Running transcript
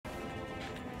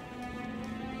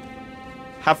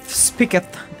Have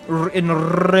speaketh in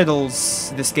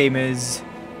riddles, this game is.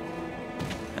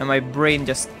 And my brain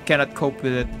just cannot cope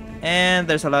with it. And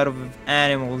there's a lot of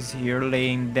animals here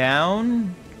laying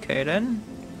down. Okay then.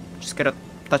 Just gotta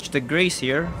touch the grace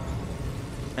here.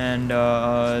 And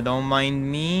don't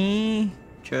mind me.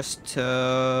 Just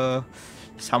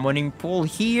summoning pool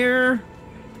here.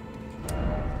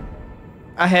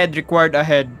 Ahead required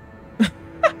ahead.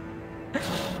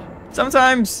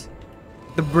 Sometimes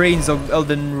the brains of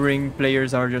Elden Ring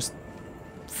players are just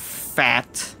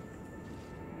fat.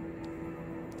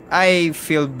 I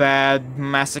feel bad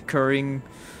massacring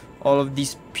all of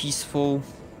these peaceful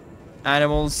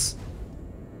animals.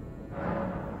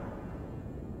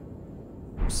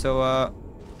 So,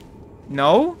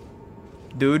 no?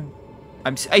 Dude,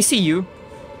 I see you.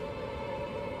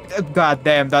 God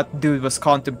damn, that dude was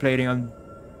contemplating on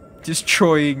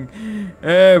destroying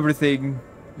everything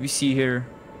we see here.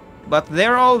 But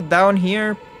they're all down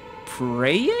here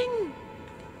praying?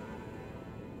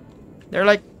 They're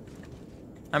like...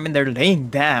 I mean, they're laying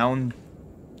down.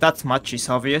 That much is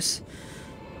obvious.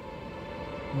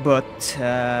 But,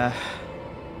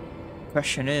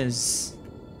 question is...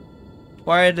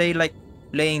 why are they, like,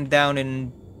 laying down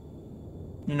and,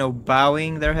 you know,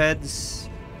 bowing their heads?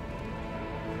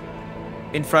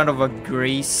 In front of a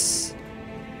grace.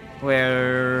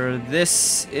 Where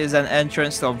this is an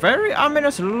entrance to a very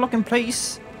ominous looking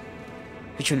place.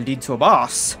 Which will lead to a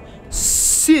boss.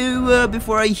 So,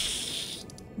 before I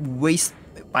waste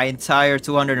my entire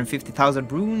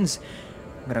 250,000 runes,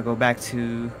 I'm gonna go back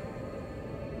to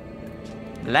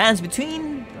the lands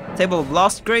between, Table of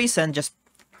Lost Grace, and just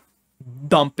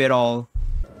dump it all.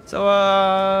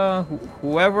 So,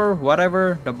 whoever,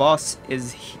 whatever, the boss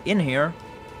is in here.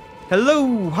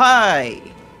 Hello, hi!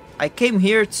 I came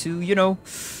here to, you know,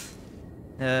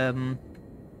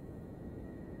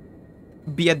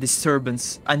 be a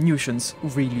disturbance, a nuisance,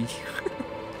 really.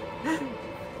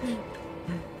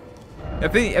 I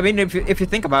mean, if you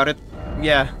think about it,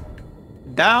 yeah.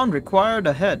 Down required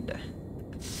ahead.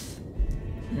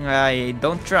 I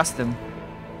don't trust him.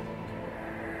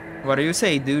 What do you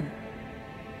say, dude?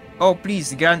 Oh,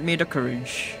 please grant me the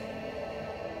courage.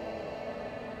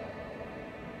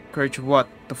 Courage what?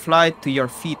 To fly to your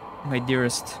feet, my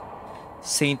dearest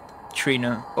Saint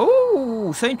Trina.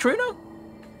 Oh, Saint Trina?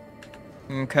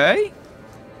 Okay.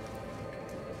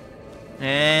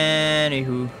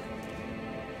 Anywho.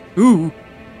 Ooh.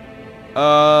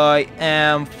 I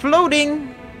am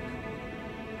floating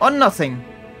on nothing.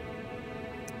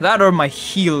 That or my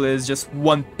heel is just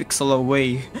 1 pixel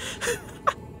away.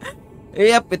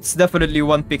 Yep, it's definitely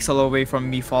 1 pixel away from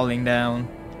me falling down.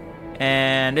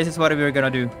 And this is what we're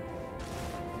gonna do.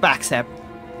 Backstep.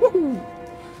 Woohoo!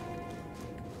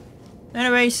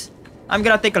 Anyways, I'm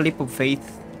gonna take a leap of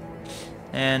faith.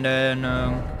 And then,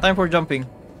 time for jumping.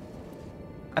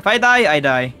 If I die, I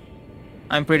die.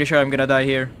 I'm pretty sure I'm gonna die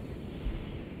here.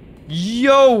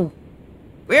 Yo!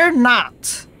 We're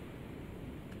not!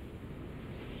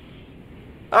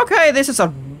 Okay, this is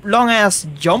a long-ass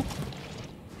jump.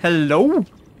 Hello?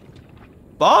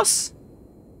 Boss?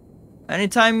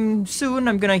 Anytime soon,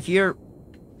 I'm gonna hear...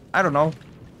 I don't know.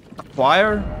 A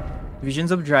choir?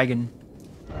 Visions of Dragon.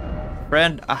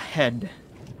 Friend ahead.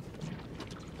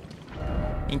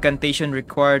 Incantation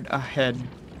required ahead.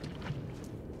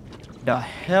 The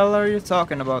hell are you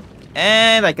talking about?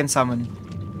 And I can summon.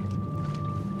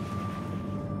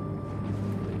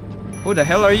 Who the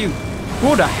hell are you?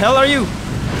 Who the hell are you?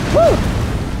 Woo!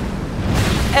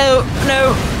 Oh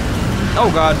no!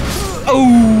 Oh god! Oh!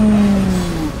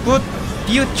 Good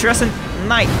putrescent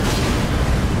knight!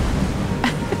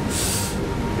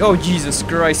 Oh Jesus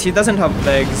Christ! He doesn't have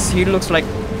legs. He looks like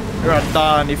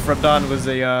Radon if Radon was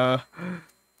a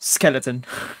skeleton.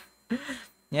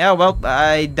 Yeah, well,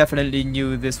 I definitely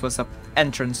knew this was an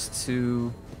entrance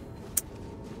to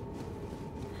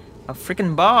a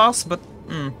freaking boss, but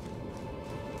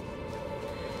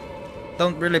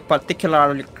don't really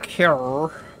particularly care.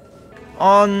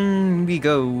 On we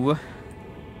go.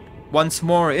 Once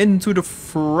more into the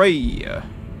fray.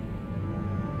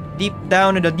 Deep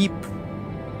down in the deep.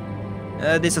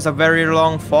 This is a very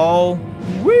long fall.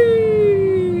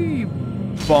 Whee!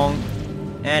 Bonk.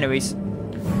 Anyways.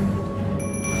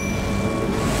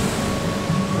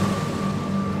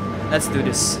 Let's do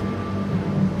this.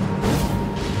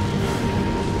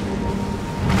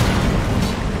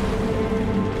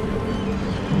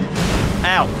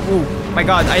 Ow! Ooh, my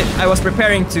god, I was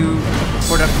preparing for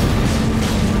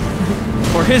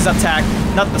his attack.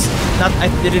 I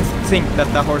didn't think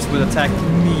that the horse would attack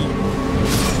me.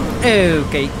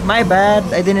 Okay, my bad.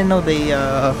 I didn't know the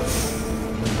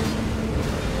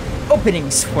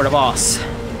openings for the boss.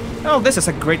 Oh, this is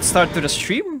a great start to the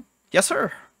stream. Yes,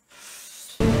 sir.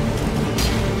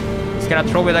 He's gonna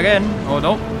throw it again. Oh,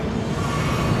 no.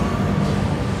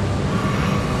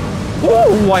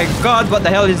 Oh my god, what the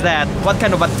hell is that? What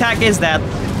kind of attack is that?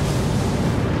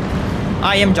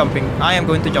 I am jumping. I am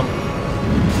going to jump.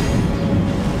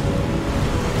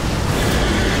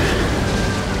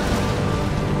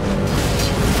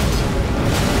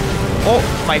 Oh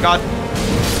my god.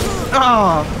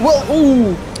 Ah, well,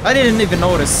 ooh, I didn't even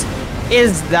notice.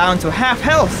 Is down to half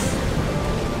health.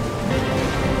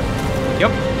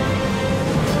 Yup.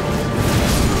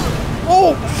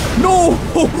 Oh, no.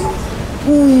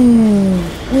 Ooh,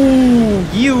 ooh,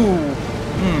 you.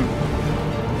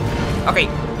 Okay,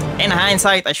 in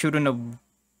hindsight, I shouldn't have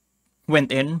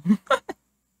went in.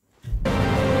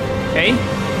 Okay,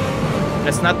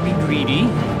 let's not be greedy.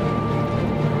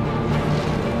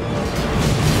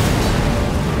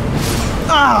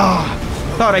 Ah,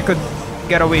 thought I could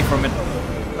get away from it.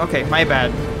 Okay, my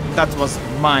bad. That was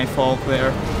my fault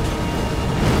there.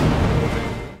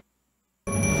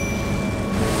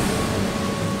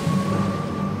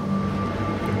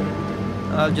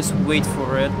 I'll just wait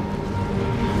for it.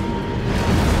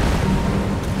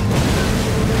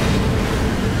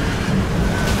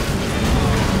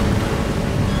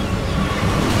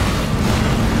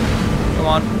 Come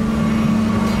on.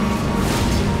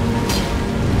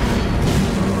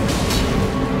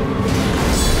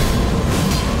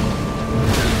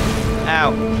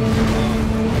 Ow.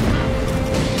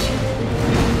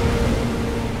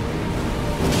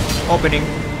 Opening.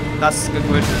 That's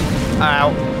good.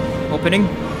 Ow. Opening.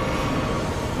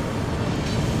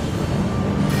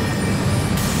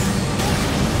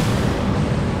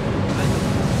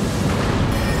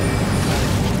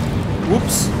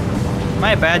 Whoops.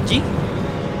 My bad, G.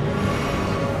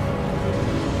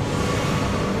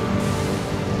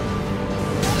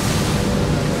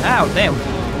 Ow, damn.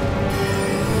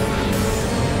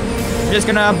 Just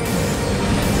gonna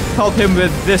help him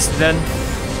with this then.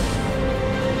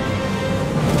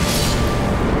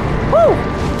 Woo!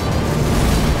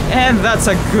 And that's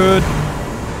a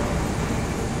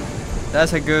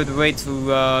good way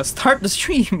to start the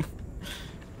stream.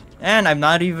 And I'm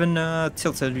not even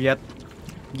tilted yet.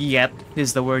 Yet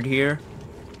is the word here.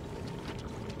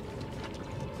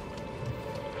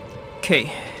 Okay.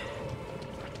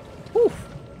 Whew.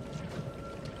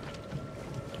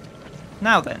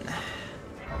 Now then,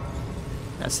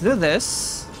 let's do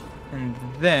this, and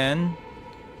then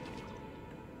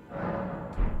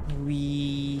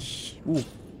we. Ooh,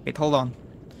 wait, hold on.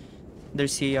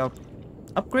 There's a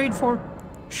upgrade for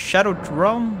Shadow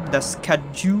Realm, the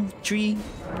Skaju Tree.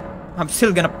 I'm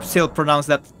still gonna pronounce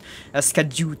that as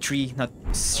Skaju Tree, not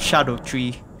Shadow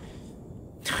Tree.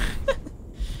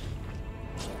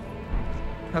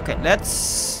 Okay,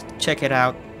 let's check it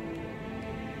out.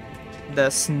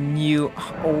 This new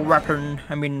weapon,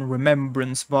 I mean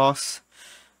Remembrance boss.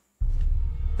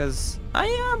 Because I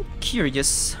am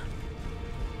curious.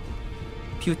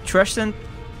 Putrescent,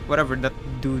 whatever that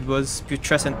dude was,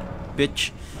 putrescent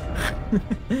bitch.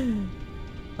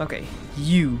 Okay,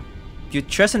 you.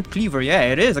 Putrescent cleaver, yeah,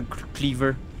 it is a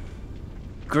cleaver.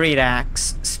 Great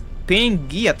axe, spinning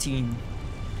guillotine,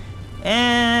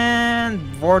 and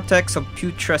vortex of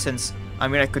putrescence. I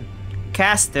mean, I could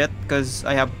cast it because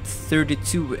I have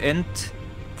 32 int,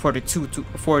 42 to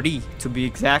 40 to be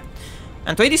exact,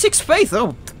 and 26 faith.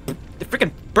 Oh,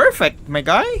 freaking perfect, my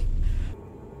guy.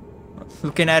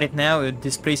 Looking at it now,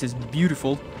 this place is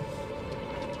beautiful.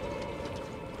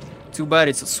 Too bad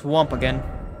it's a swamp again.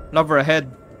 Lover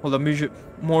ahead. Hold on,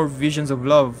 more visions of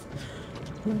love.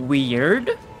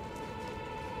 Weird.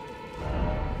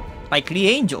 Likely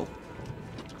angel.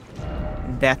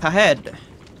 Death ahead.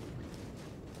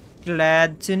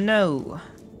 Glad to know.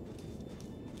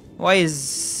 Why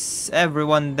is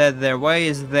everyone dead there? Why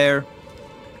is there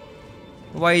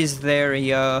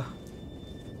a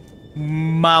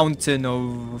mountain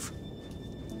of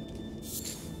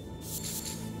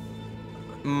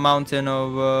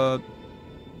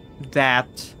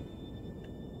that?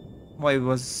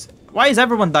 Why is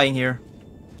everyone dying here?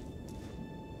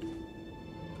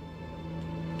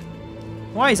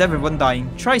 Why is everyone dying?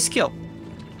 Try skill.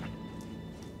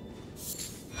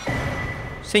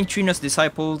 Saint Trina's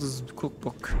Disciples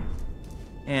Cookbook.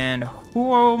 And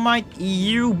who might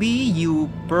you be, you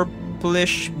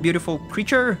purplish beautiful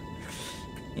creature?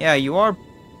 Yeah, you are.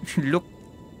 Look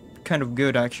kind of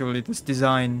good actually, this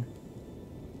design.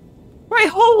 Wait,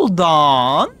 hold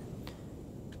on!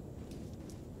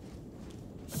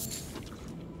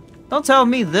 Don't tell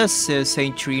me this is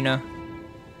Saint Trina.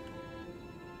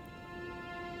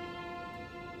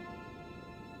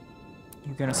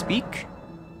 You gonna speak?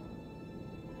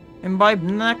 Imbibe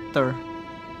nectar.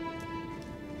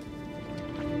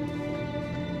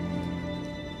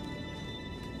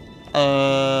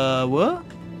 What?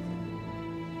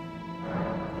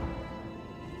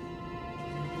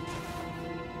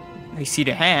 I see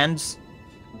the hands.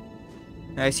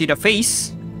 I see the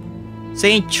face.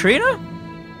 Saint Trina?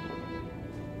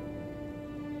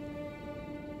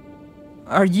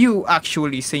 Are you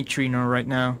actually Saint Trina right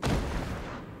now?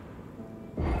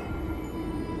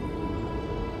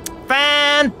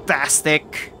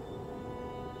 Fantastic!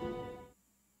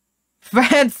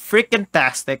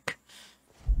 Fan-freaking-tastic.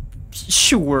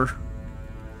 Sure.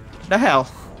 The hell?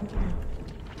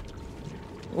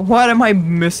 What am I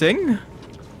missing?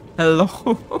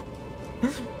 Hello?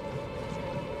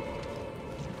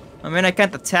 I mean, I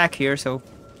can't attack here, so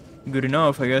good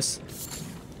enough, I guess.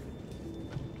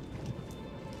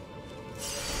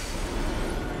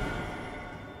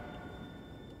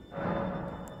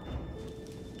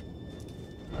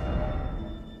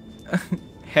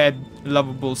 Head,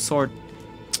 lovable sword.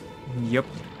 Yep.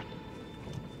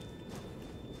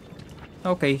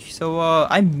 Okay, so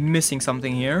I'm missing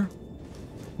something here.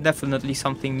 Definitely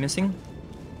something missing.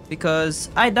 Because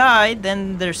I died,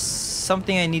 and there's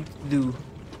something I need to do.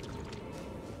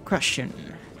 Question.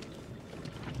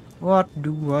 What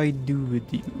do I do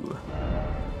with you?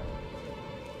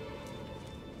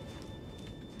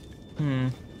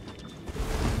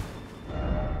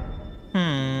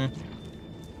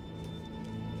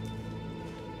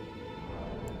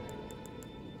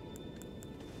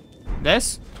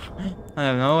 This? I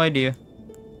have no idea.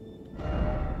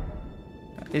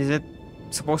 Is it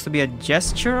supposed to be a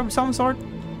gesture of some sort?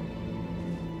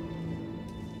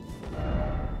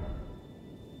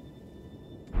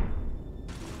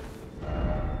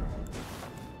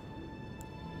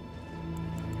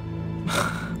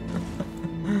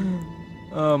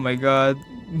 Oh my god.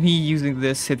 Me using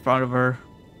this in front of her.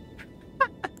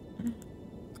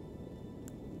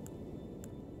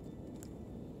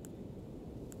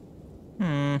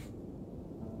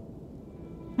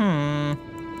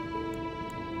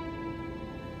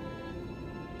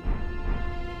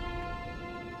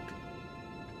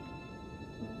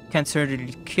 Can't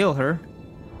certainly kill her.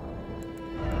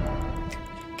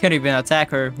 Can't even attack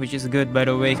her, which is good, by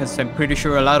the way, because I'm pretty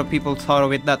sure a lot of people thought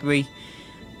of it that way.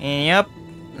 And yep,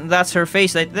 that's her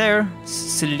face right there,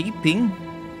 sleeping.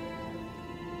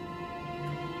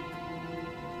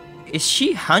 Is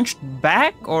she hunched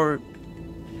back, or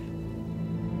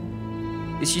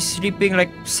is she sleeping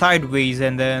like sideways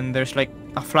and then there's like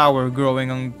a flower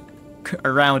growing on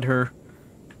around her?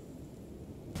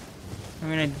 I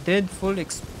mean, I did fully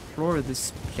explore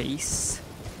this place.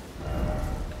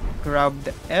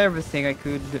 Grabbed everything I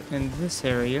could in this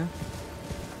area.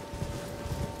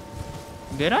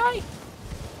 Did I?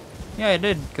 Yeah, I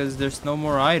did, because there's no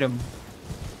more item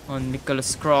on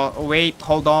Nicholas Cross. Oh, wait,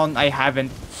 hold on, I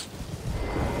haven't.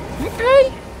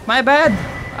 Okay, my bad.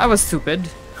 I was stupid.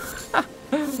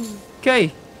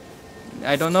 Okay.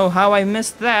 I don't know how I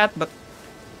missed that, but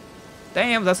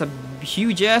damn, that's a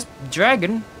huge ass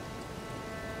dragon.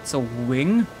 It's a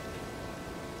wing.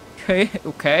 Okay,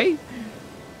 okay.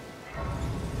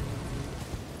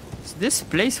 Is this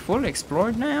place fully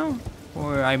explored now?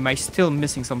 Or am I still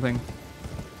missing something?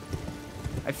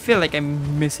 I feel like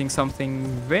I'm missing something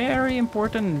very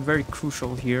important and very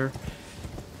crucial here.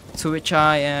 To which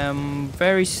I am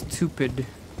very stupid.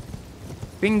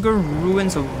 Finger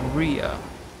ruins of Rhea.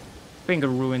 Finger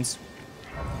ruins.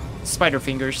 Spider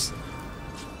fingers.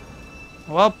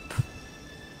 Welp.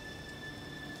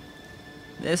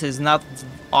 This is not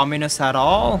ominous at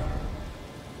all.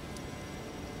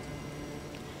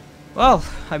 Well,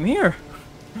 I'm here.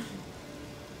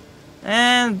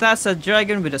 And that's a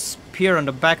dragon with a spear on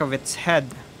the back of its head.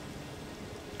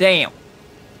 Damn.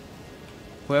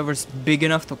 Whoever's big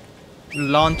enough to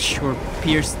launch or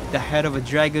pierce the head of a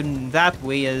dragon that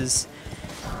way is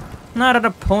not an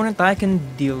opponent I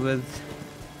can deal with.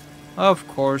 Of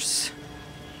course.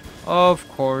 Of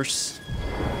course.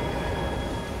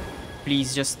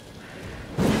 Please just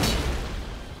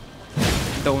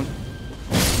don't.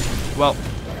 Well,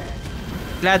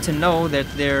 glad to know that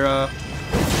they're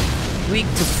weak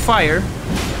to fire.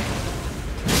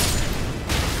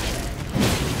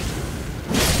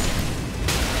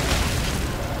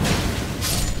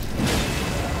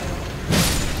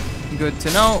 Good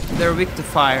to know they're weak to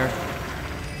fire.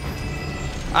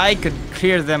 I could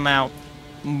clear them out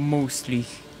mostly.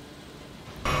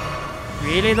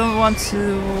 Really don't want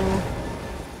to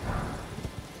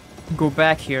go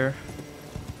back here.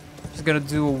 Just gonna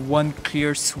do a one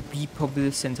clear sweep of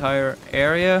this entire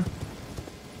area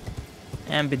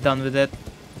and be done with it.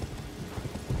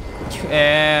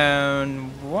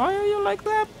 And why are you like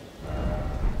that?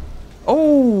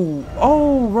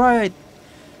 Oh, right.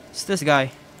 It's this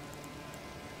guy.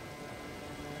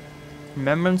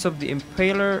 Remembrance of the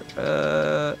Impaler.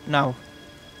 No.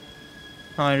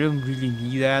 I don't really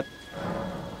need that.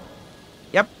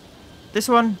 Yep, this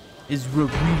one is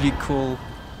really cool.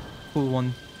 Cool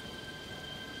one.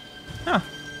 Huh.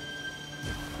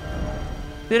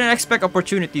 Didn't expect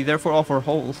opportunity, therefore offer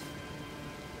whole.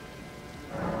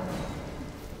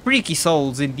 Freaky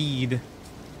souls, indeed.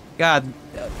 God.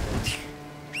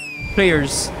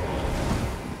 Players.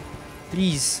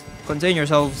 Please, contain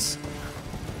yourselves.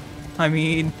 I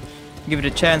mean, give it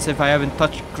a chance. If I haven't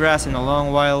touched grass in a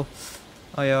long while,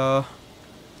 I,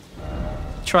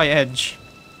 try edge.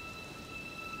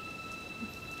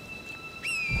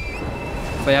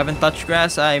 If I haven't touched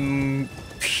grass, I'm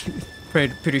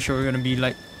pretty sure we're gonna be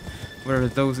like where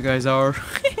those guys are.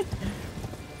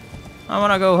 I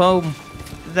wanna go home,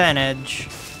 then edge.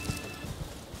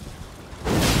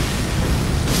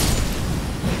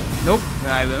 Nope,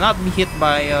 I will not be hit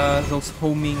by those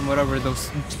homing, whatever those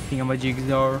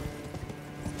thingamajigs are.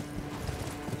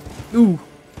 Ooh.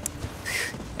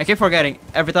 I keep forgetting,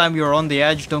 every time you're on the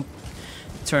edge, don't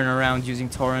turn around using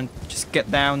torrent. Just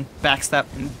get down, backstab,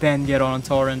 and then get on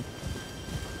torrent.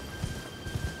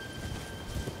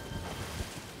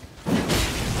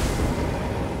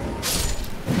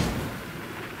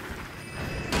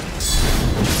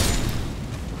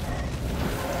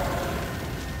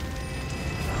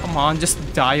 Come on, just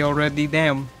die already,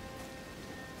 damn.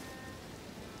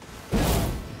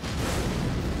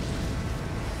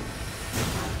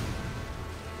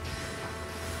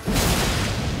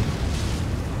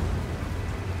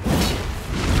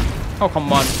 Oh,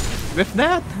 come on. With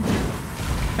that?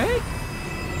 Hey?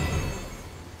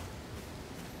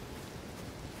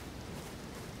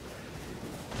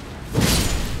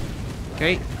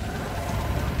 Okay.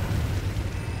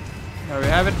 There we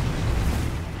have it.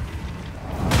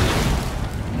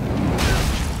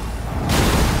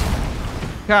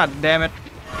 God damn it.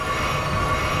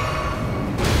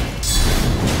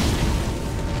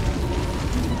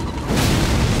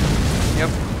 Yep.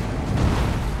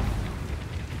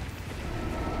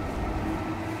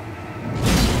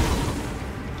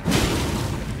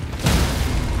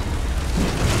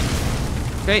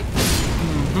 Okay.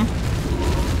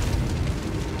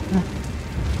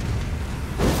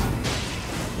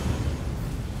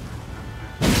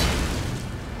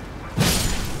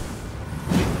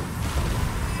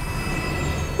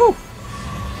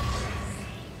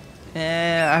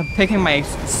 I'm taking my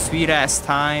sweet ass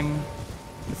time,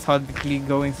 methodically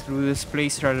going through this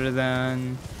place rather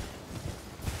than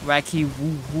wacky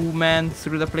woo woo man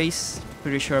through the place.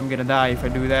 Pretty sure I'm gonna die if I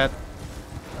do that.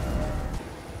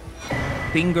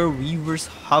 Finger Weaver's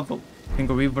Hovel.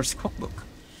 Finger Weaver's Cookbook.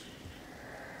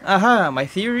 Aha, my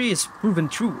theory is proven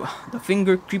true. The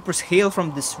finger creepers hail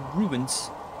from these ruins.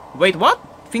 Wait, what?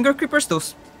 Finger creepers?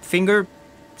 Those finger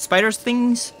spiders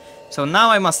things? So now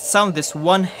I must sound this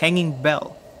one hanging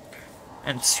bell.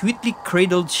 And sweetly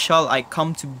cradled shall I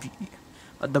come to be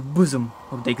at the bosom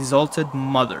of the exalted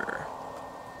mother.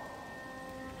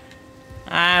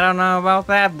 I don't know about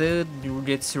that, dude.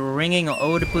 It's ringing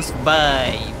Oedipus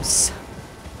vibes.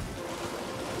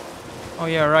 Oh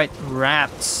yeah, right,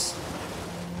 rats.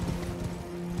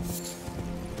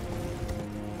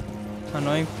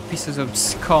 Annoying pieces of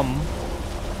scum.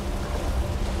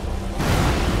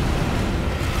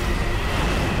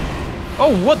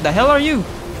 Oh, what the hell are you?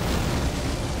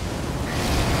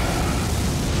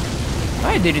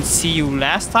 I didn't see you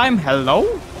last time.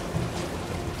 Hello?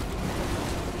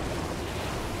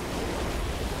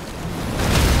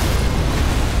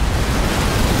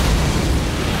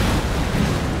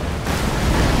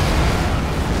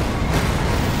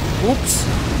 Oops.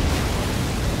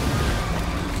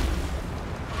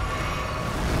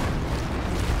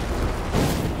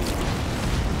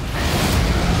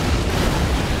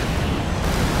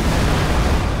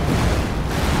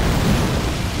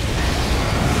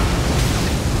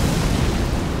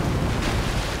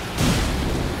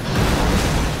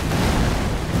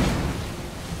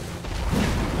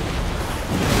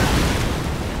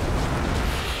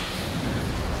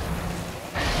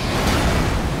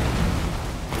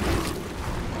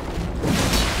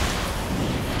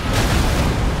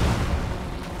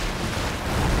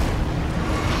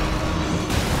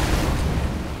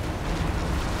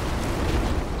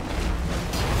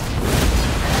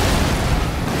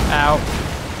 Ow.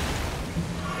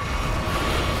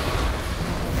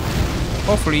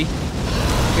 Hopefully,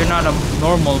 you're not a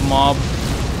normal mob.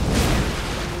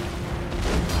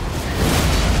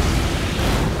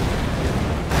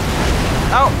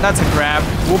 Oh, that's a grab.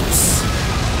 Whoops.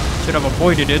 Should have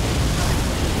avoided it.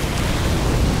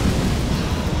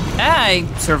 I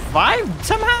survived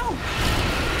somehow.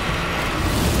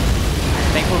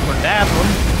 Thankful for that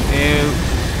one. Ew.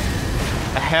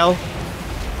 The hell?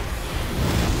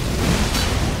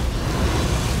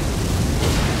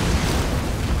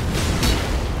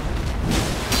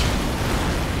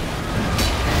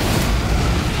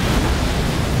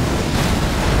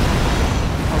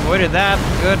 Avoided that.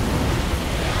 Good.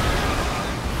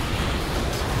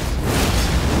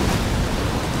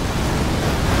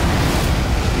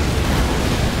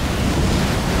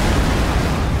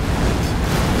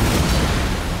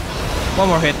 One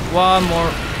more hit. One more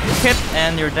hit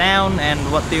and you're down. And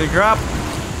what do you drop?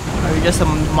 Are you just a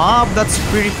mob that's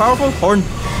pretty powerful? Horn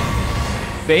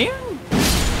Bane?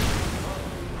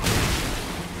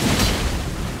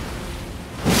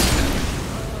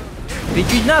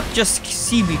 Did you not just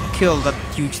see me kill that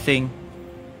huge thing?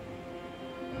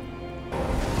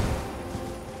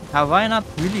 Have I not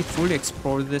really fully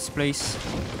explored this place?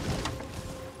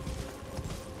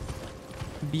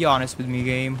 Be honest with me,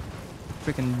 game.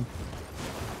 Freaking.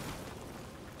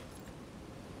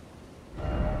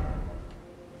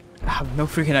 I have no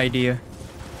freaking idea.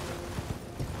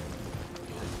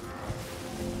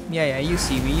 Yeah, you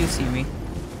see me, you see me.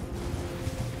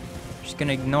 Just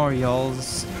gonna ignore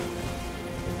y'all's.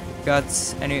 Got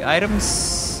any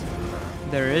items?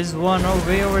 There is one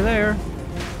way over there.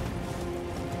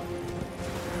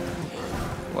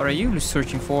 What are you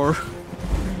searching for?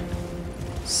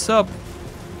 Sup?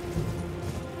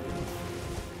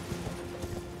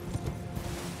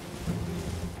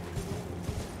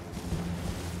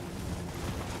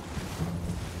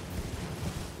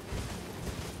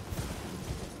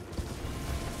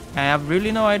 I have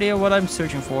really no idea what I'm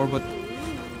searching for, but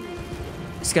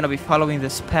it's gonna be following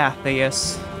this path, I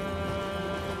guess.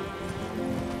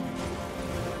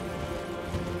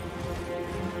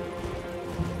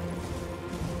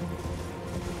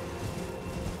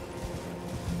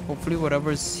 Hopefully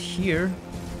whatever's here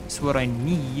is what I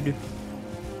need.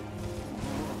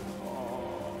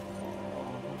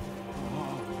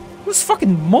 Who's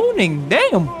fucking moaning?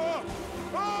 Damn!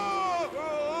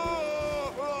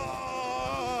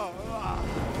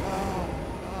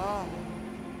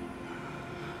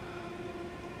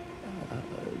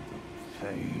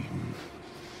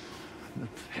 The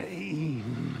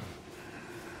pain.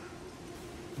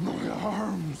 My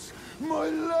arms, my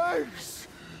legs,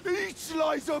 each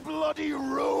lies a bloody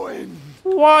ruin.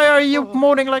 Why are you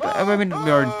moaning like that? I mean,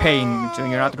 you're in pain, so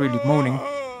you're not really moaning.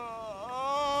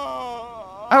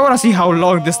 I wanna see how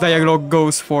long this dialogue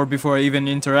goes for before I even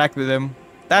interact with him.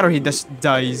 That or he just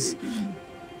dies.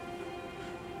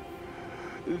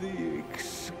 The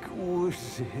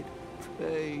exquisite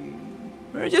pain.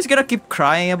 We're just gonna keep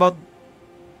crying about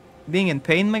being in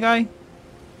pain, my guy?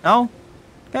 No?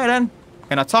 Okay then.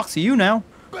 Can I talk to you now?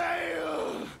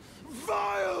 Bayle!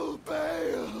 Vile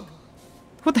Bayle!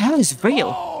 What the hell is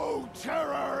Bayle? Oh,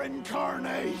 terror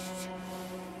incarnate!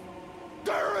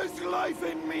 There is life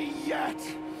in me yet!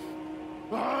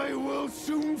 I will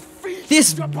soon feast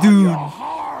This upon dude your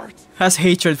heart! has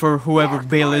hatred for whoever Mark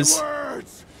Bayle my is.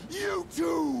 words, you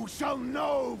too shall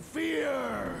know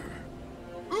fear!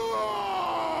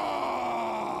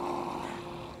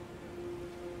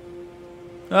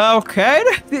 Okay,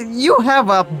 you have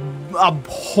a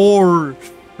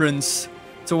abhorrence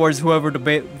towards whoever the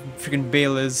freaking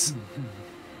Bayle is.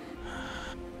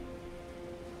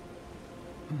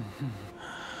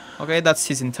 Okay, that's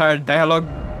his entire dialogue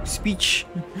speech.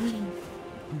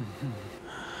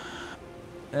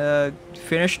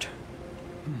 Finished.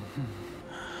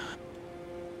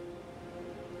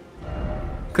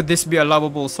 Could this be a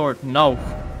lovable sword? No.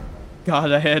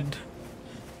 God ahead.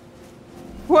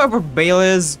 Whoever Bayle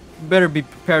is, better be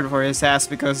prepared for his ass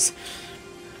because...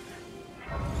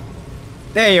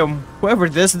 Damn, whoever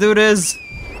this dude is,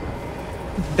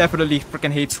 definitely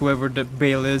freaking hates whoever the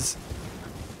Bayle is.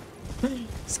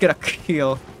 He's gonna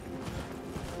kill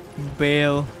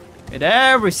Bayle with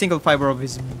every single fiber of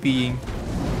his being.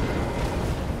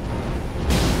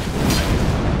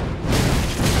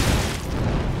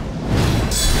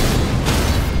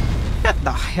 Get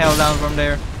the hell down from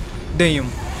there. Damn.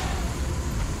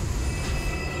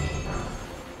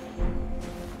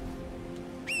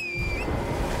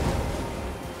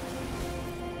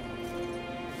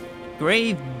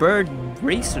 Grave bird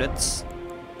bracelets.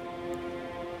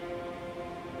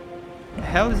 The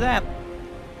hell is that?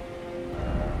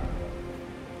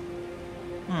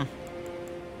 Huh.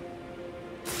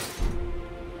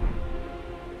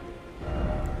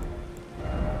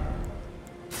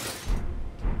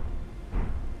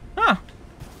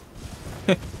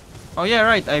 Oh yeah,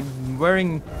 right. I'm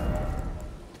wearing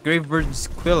Gravebird's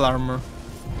quill armor.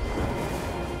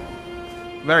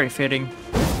 Very fitting.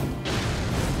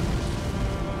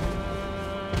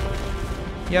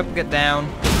 Yep, get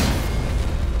down.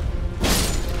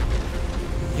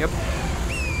 Yep.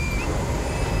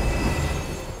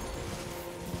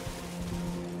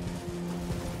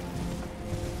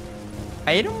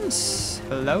 Items?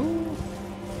 Hello?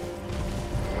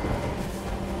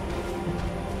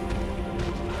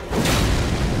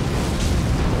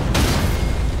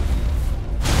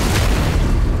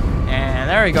 And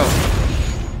there we go.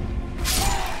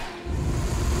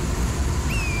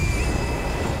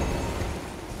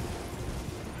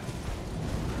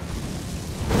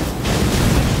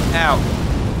 Ow.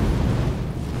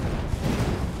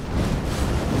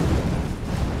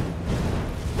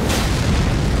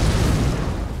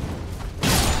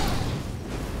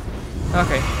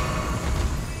 Okay.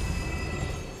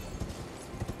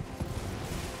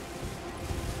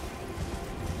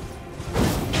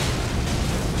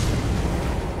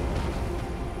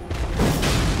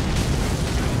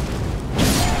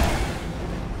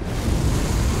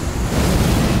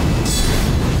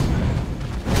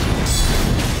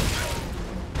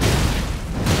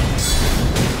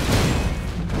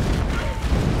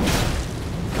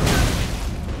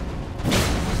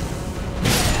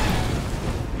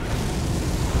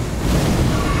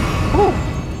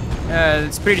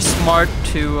 It's pretty smart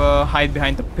to hide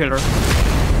behind the pillar.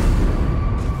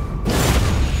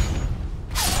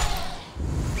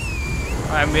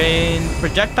 I mean,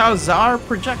 projectiles are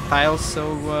projectiles,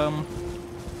 so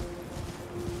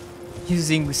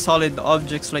using solid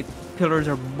objects like pillars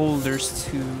or boulders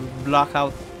to block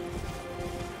out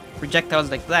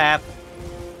projectiles like that,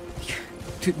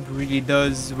 it really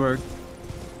does work.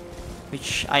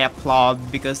 Which I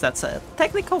applaud, because that's a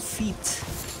technical feat.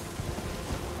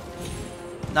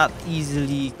 Not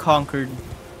easily conquered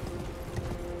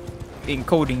in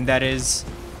coding, that is.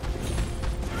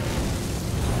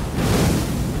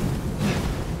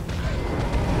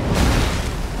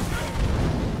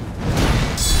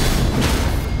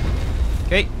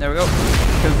 Okay, there we go.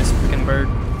 Kill this freaking bird.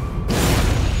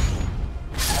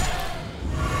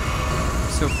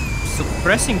 So,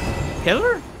 suppressing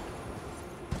pillar?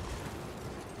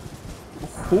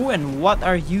 Who and what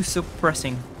are you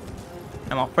suppressing?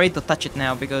 I'm afraid to touch it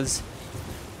now, because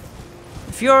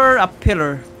if you're a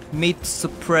pillar made to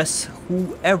suppress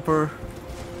whoever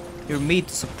you're made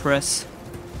to suppress,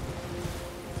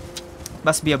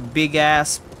 must be a big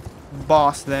ass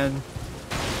boss then.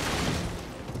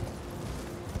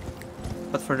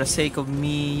 But for the sake of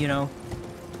me, you know,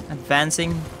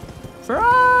 advancing,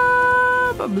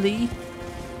 probably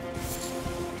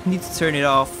need to turn it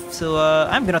off. So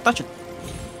I'm gonna touch it.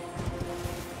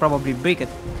 Probably break it.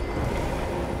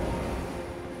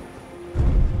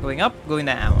 Going up, going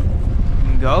down,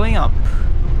 going up.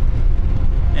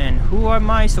 And who am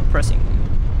I suppressing?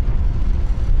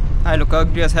 I look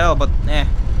ugly as hell, but eh.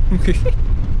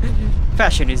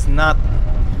 Fashion is not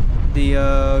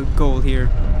the goal here.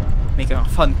 Making a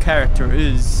fun character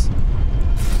is.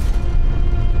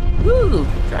 Woo!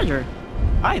 Treasure!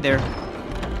 Hi there.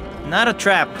 Not a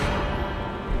trap.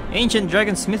 Ancient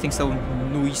dragon smithing stone.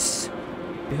 Nice.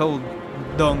 Behold,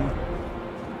 dung.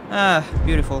 Ah,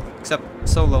 beautiful. Except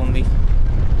so lonely.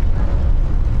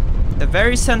 The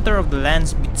very center of the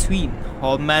lands between.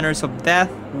 All manners of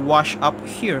death wash up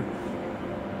here,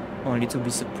 only to be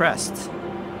suppressed.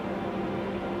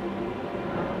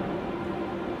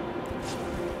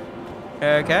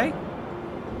 Okay.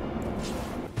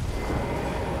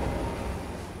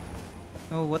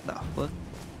 Oh, what the fuck?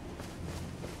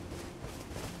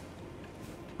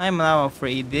 I'm now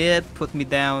afraid it put me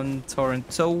down,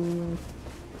 Toronto.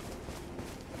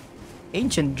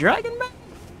 Ancient Dragon Man?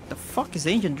 The fuck is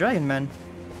Ancient Dragon Man?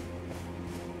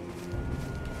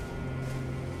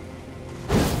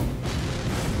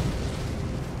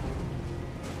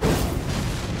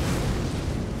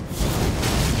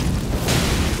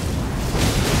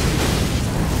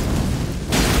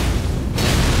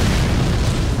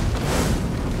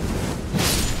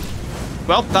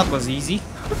 Well, that was easy.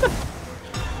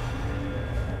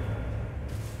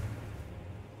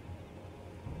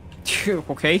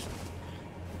 Okay.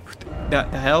 The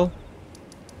hell?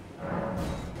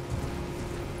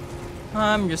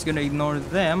 I'm just gonna ignore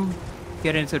them.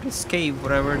 Get into this cave,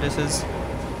 whatever this is.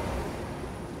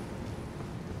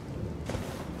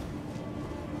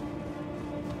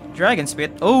 Dragon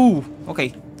spit. Oh,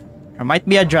 okay. There might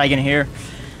be a dragon here.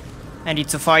 I need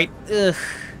to fight. Ugh.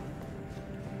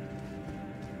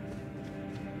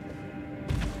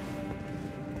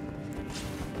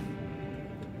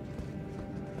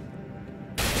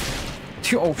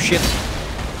 Oh shit.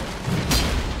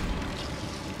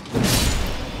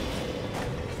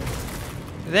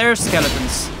 They're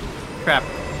skeletons. Crap.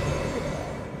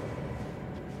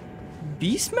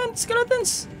 Beastmen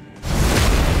skeletons?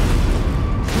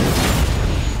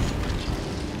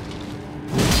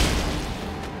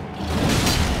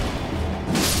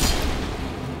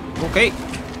 Okay.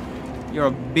 You're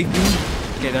a big dude.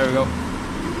 Okay, there we go.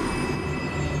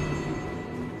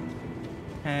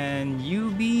 And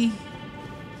you be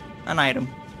an item.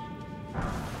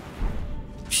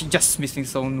 She just missing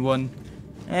zone 1.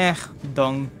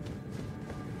 Dung.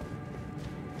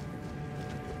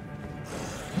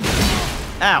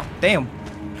 Ow, damn.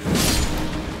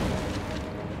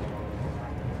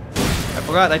 I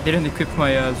forgot I didn't equip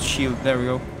my shield. There we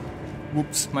go.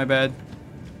 Whoops, my bad.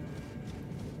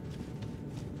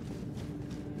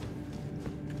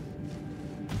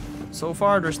 So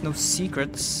far, there's no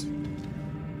secrets.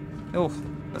 Oh,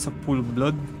 that's a pool of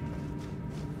blood.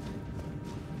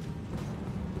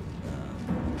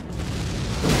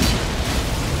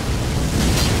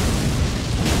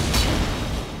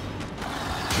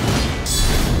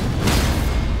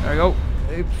 There we go.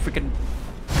 Freaking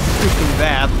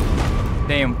that.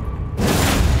 Damn.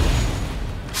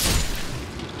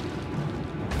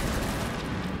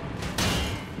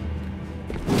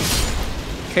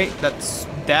 Okay, that's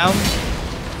down.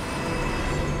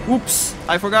 Oops,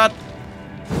 I forgot.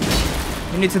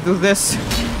 You need to do this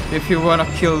if you wanna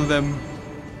kill them.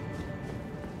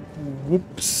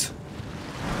 Whoops.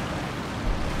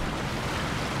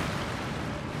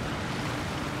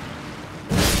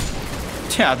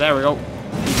 Yeah, there we go.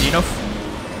 Easy enough.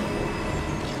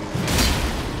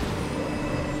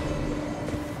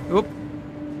 Oop.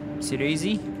 Is it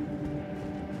easy?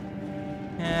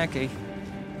 Okay.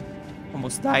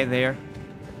 Almost died there.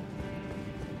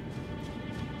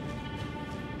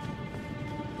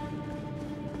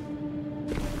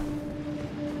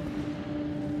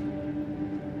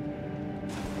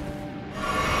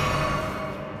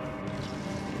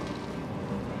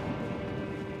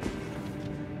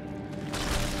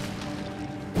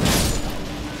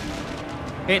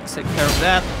 Okay, let's take care of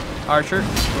that. Archer.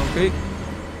 Okay.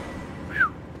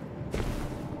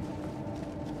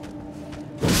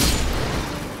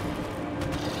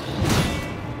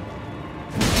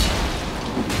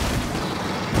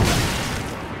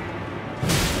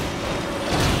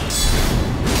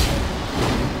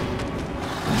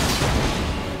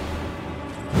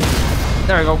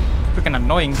 There we go. Freaking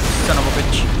annoying son of a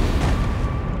bitch.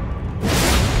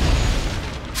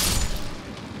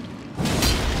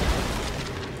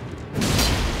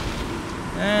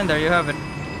 And there you have it.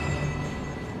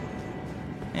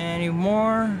 Any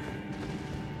more?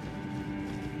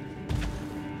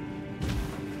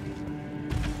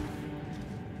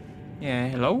 Yeah,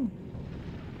 hello?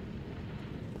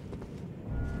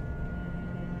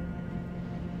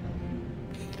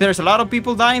 There's a lot of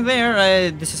people dying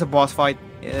there. This is a boss fight.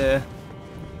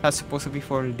 That's supposed to be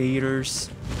for leaders.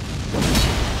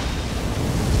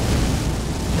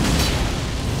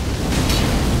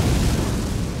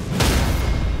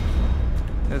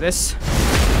 Do this.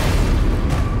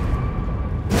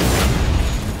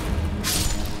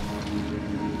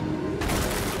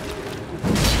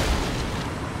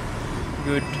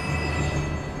 Good.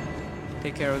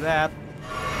 Take care of that.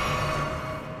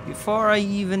 Before I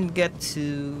even get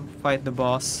to fight the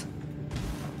boss,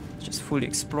 just fully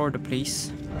explore the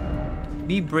place.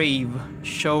 Be brave,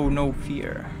 show no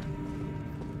fear.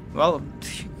 Well,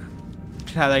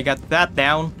 glad I got that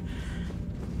down.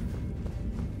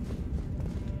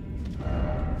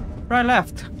 Right,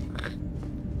 left.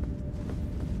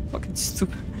 Fucking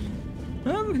stupid.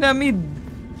 I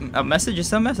mean, a message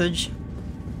is a message.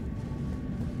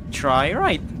 Try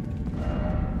right.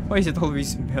 Why is it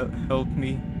always help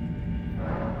me?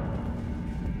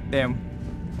 Damn.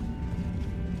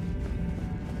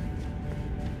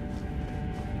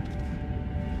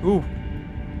 Ooh.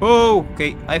 Oh,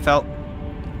 okay, I fell.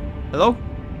 Hello?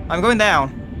 I'm going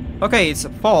down. Okay, it's a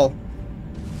fall.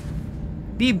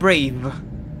 Be brave.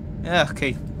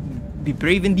 Okay. Be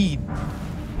brave indeed.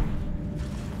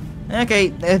 Okay,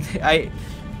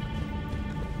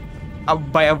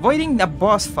 by avoiding a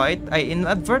boss fight, I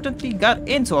inadvertently got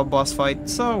into a boss fight,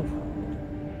 so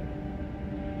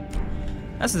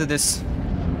let's do this.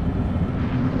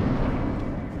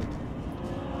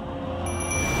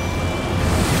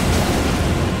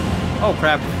 Oh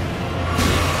crap.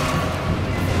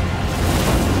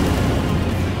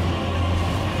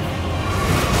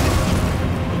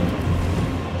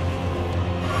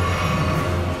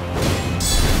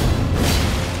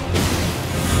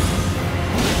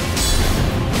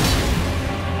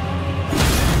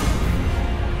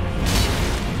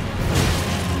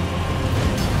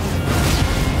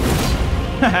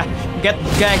 Get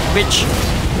gagged, bitch.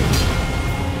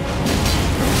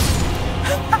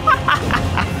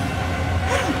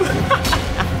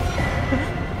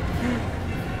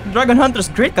 Dragon Hunter's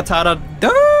great katana.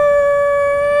 Damn!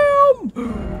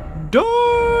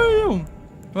 Damn!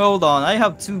 Hold on, I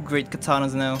have 2 great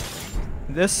katanas now.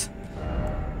 This?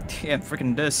 Yeah,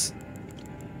 freaking this.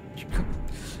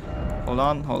 Hold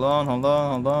on, hold on, hold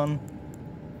on, hold on.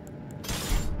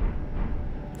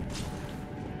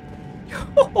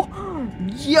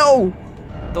 Yo!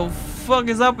 The fuck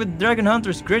is up with Dragon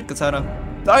Hunter's great katana?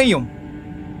 Damn!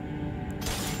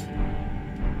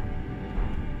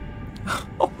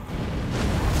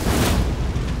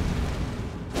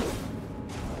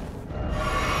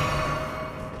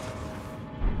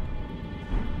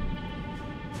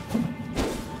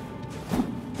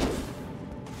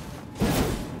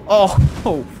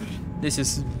 Oh, this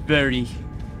is very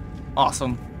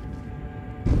awesome.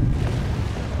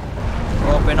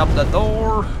 Open up the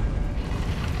door.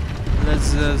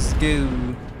 Let's just go.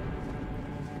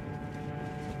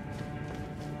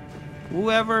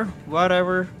 Whoever,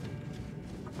 whatever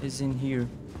is in here.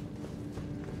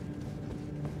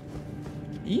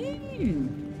 Ew.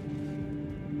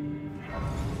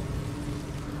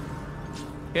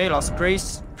 Okay, Lost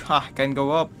Grace. Ha, can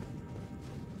go up.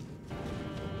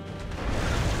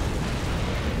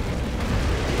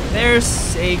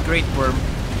 There's a great worm.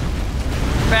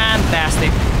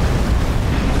 Fantastic.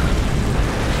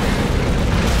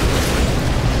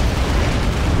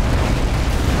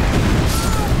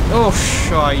 Oh,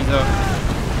 Scheiße.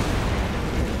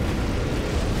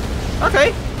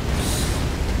 Okay.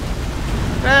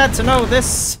 Glad to know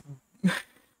this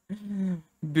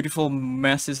beautiful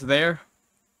mess is there.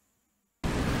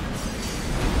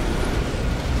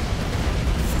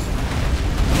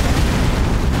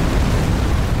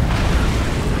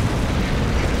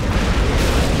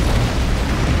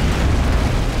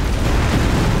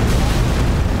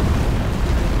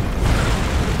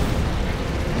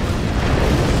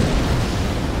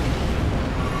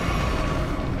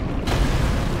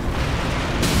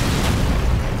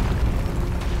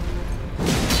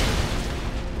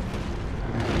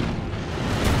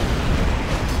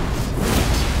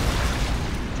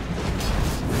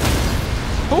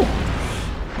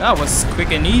 That was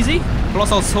quick and easy.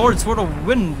 Colossal swords for the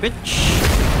win, bitch.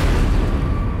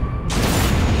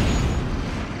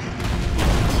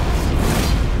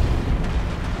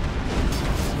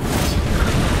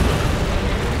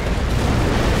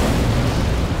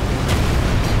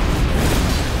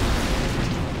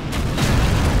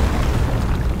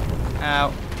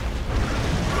 Ow.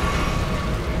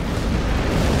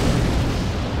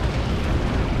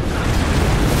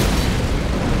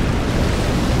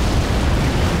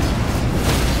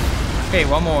 Okay,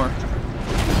 one more.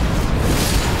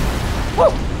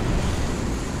 Woo!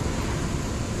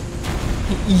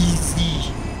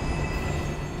 Easy.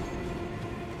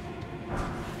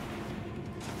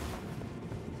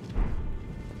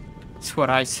 That's what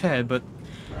I said, but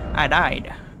I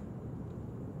died.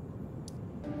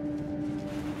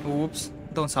 Oops,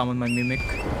 don't summon my mimic.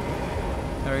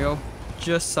 There we go.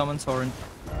 Just summon Soren.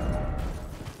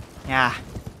 Yeah,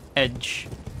 edge.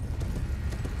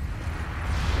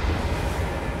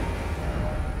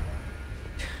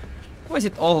 Why is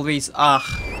it always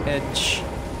edge?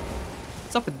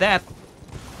 What's up with that?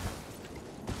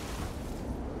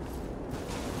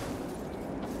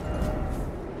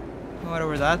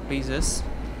 Whatever that place is.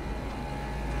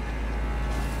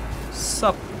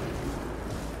 Sup?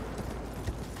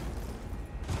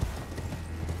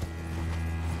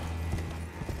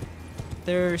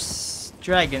 There's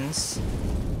dragons.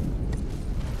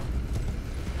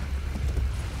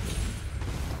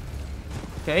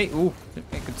 Okay, ooh,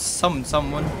 I could summon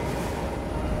someone.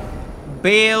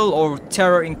 Bayle or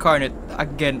Terror Incarnate.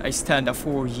 Again, I stand a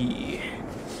 4 ye.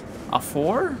 A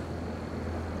 4?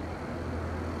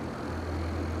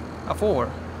 A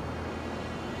 4.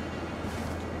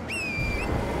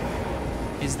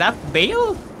 Is that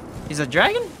Bayle? Is a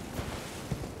dragon?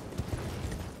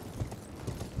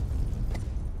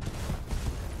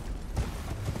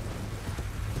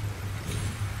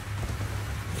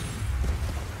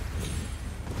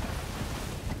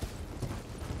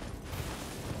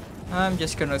 I'm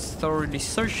just gonna thoroughly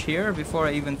search here before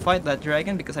I even fight that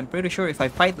dragon, because I'm pretty sure if I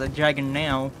fight that dragon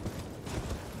now,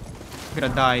 I'm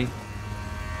gonna die.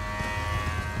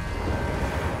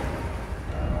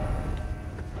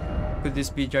 Could this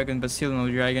be dragon but still no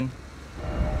dragon?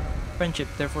 Friendship,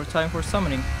 therefore time for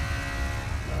summoning.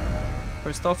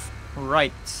 First off,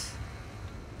 right.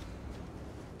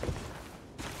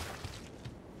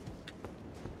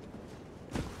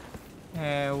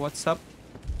 What's up?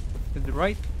 To the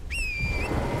right?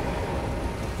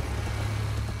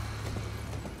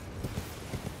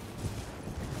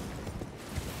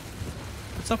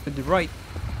 What's up with the right?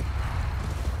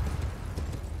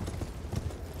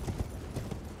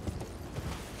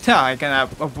 Yeah, I can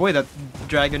avoid that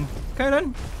dragon. Okay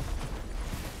then.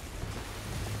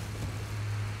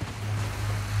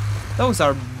 Those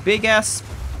are big ass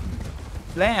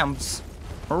lambs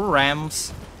or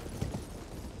rams.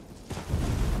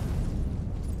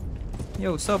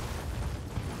 Yo, what's up?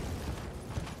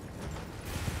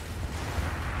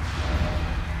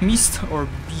 Mist or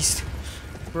beast?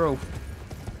 Bro.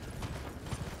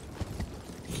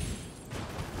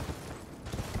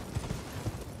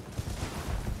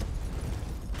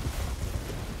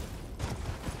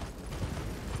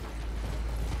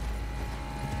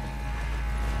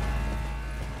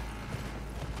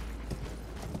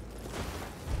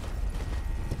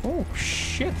 Oh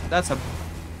shit, that's a...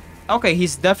 Okay,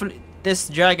 he's definitely... This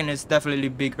dragon is definitely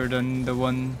bigger than the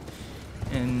one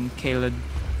in Caelid.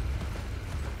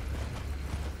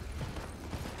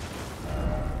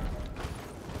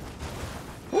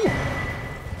 Ooh.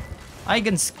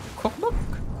 Igon's cookbook?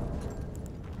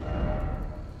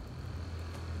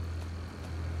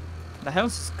 The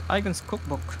hell's Igon's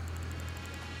cookbook?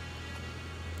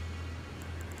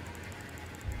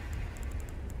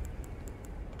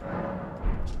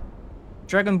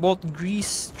 Dragon Bolt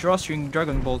Grease, Drawstring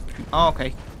Dragon Bolt. Oh,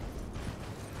 okay.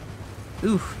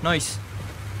 Ooh, nice.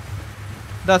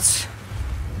 That's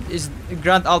is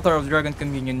Grand Altar of Dragon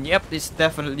Communion. Yep, it's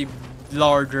definitely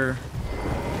larger.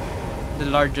 The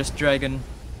largest dragon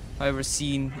I've ever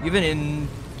seen. Even in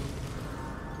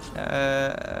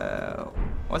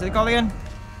what's it called again?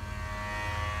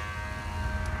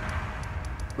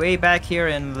 Way back here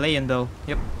in Leyendell.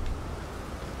 Yep.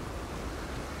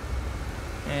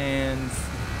 And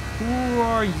who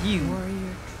are you?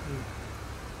 Warrior true.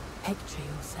 Picture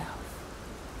yourself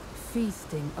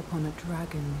feasting upon a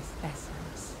dragon's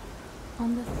essence,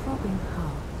 on the throbbing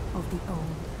heart of the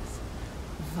oldest,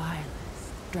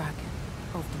 vilest dragon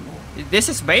of them all. This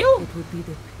is Bayle? It would be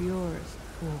the purest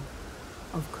form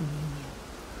of communion,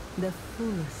 the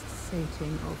fullest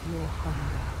sating of your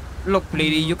hunger. Look,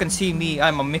 lady, you can see me.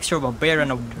 I'm a mixture of a bear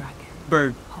and a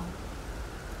bird.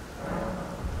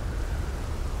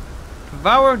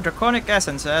 Devour draconic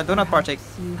essence. Do not partake.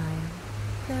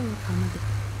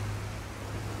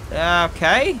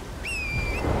 Okay.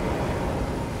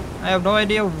 I have no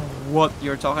idea what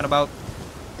you're talking about.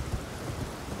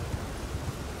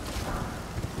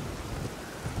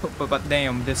 But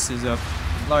damn, this is a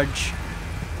large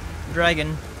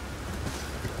dragon,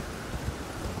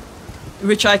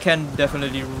 which I can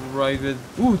definitely ride with.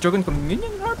 Ooh, Dragon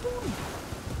Communion harpoon.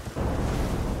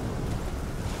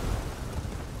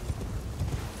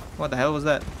 What the hell was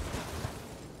that?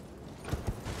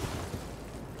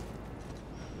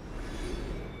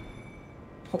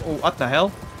 Oh, what the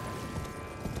hell?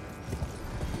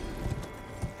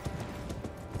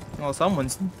 Well,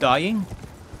 someone's dying.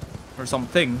 Or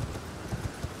something.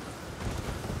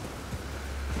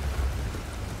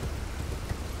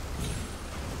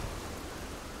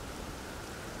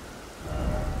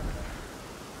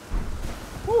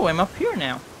 Oh, I'm up here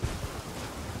now.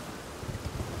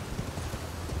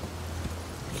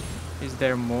 Is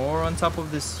there more on top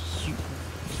of this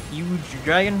huge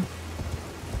dragon?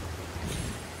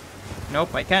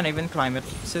 Nope, I can't even climb it.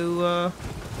 So,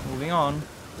 moving on.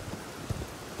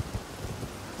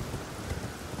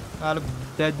 A lot of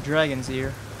dead dragons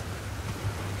here.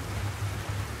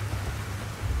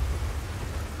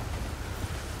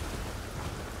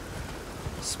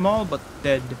 Small but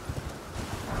dead.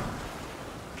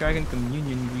 Dragon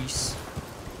Communion Grease.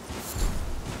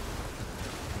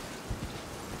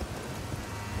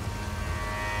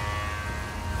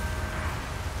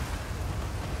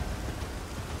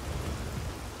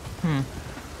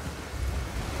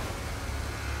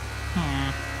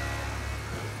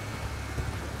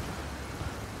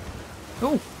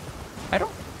 Oh, I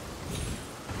don't.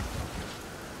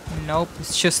 Nope,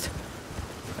 it's just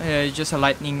a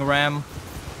lightning ram.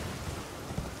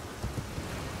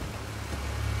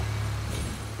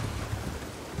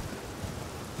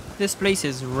 This place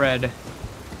is red.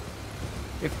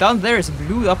 If down there is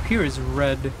blue, up here is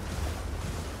red.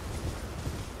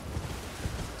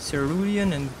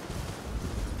 Cerulean and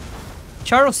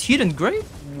Charles Hidden Grave?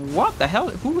 What the hell?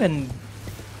 Who and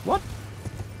what?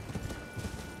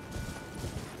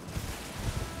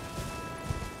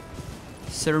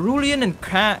 Cerulean and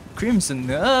Crimson.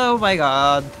 Oh my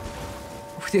god.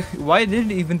 Why did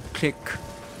it even click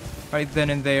right then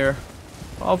and there?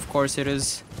 Of course it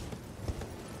is.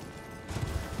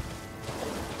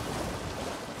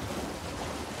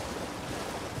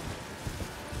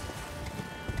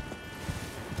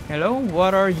 Hello,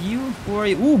 what are you? Who are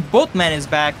you? Ooh, Boatman is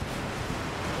back.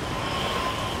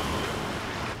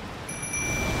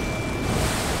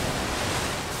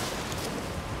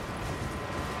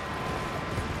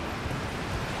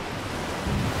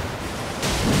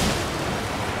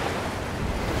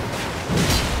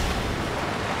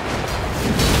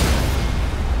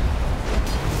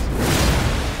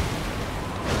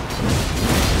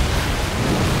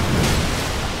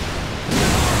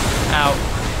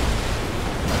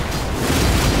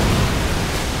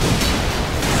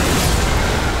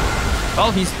 Well,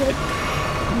 he's dead.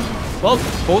 Well,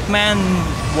 Boatman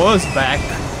was back.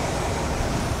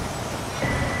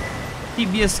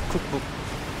 TBS cookbook.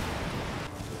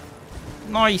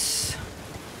 Nice.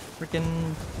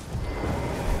 Freaking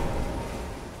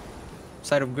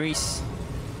side of Greece.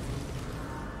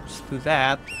 Just do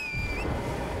that.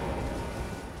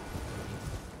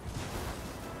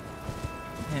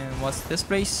 And what's this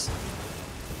place?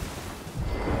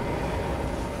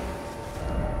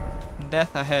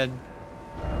 Death ahead.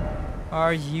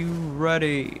 Are you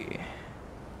ready?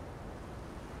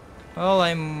 Well,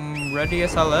 I'm ready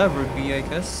as I'll ever be, I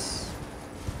guess.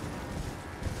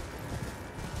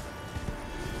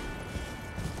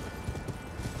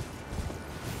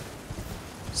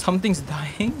 Something's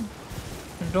dying?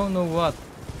 I don't know what.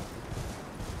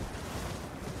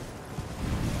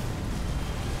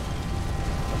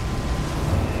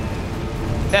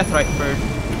 Deathrite bird.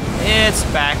 It's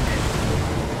back.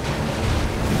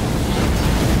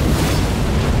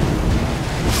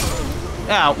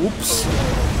 Ah, oops.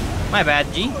 My bad,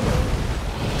 G.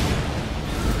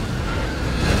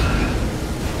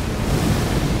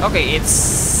 Okay,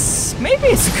 maybe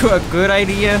it's a good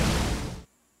idea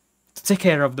to take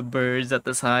care of the birds at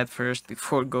the side first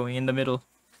before going in the middle.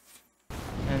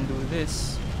 And do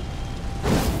this.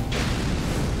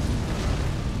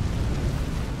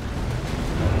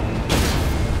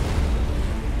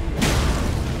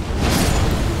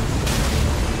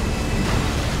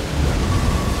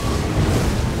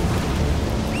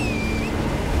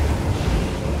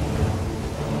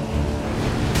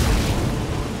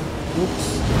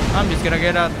 I'm just gonna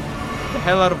get the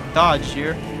hell out of Dodge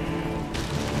here.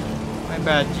 My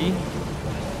bad, G.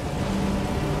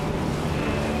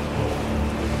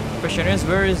 Question is,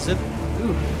 where is it?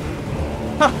 Ooh.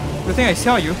 Huh! Good thing I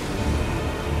saw you.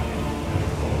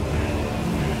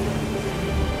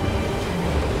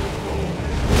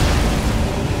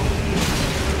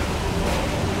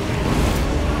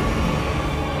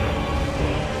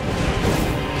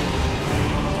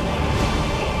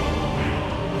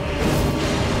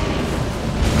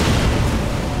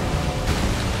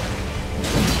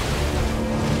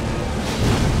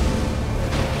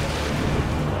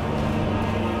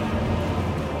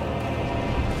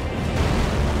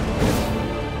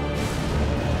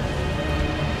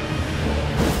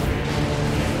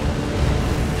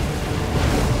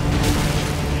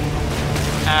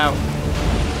 Ow.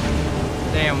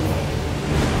 Damn.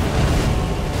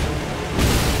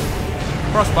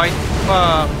 Frostbite.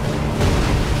 Fuck.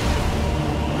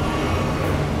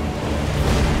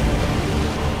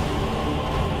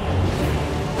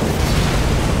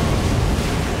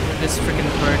 This freaking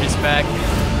bird is back.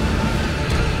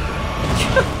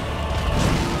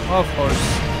 Of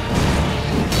course.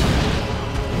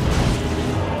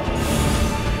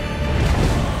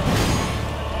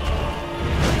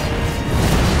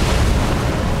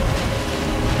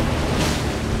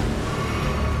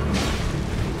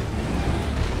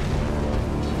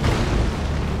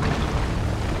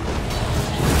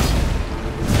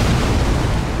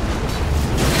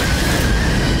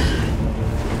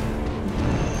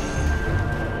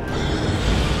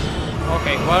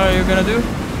 What are you gonna do?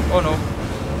 Oh no.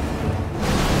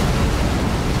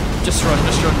 Just run,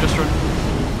 just run, just run.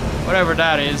 Whatever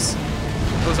that is.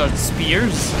 Those are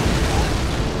spears?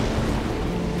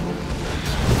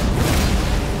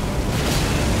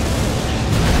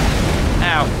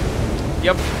 Ow.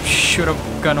 Yep, should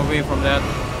have gone away from that.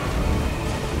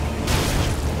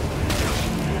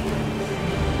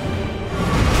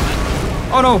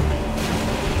 Oh no!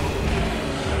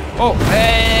 Oh,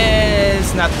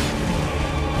 it's not.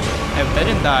 I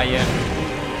didn't die yet.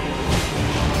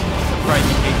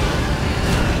 Surprisingly.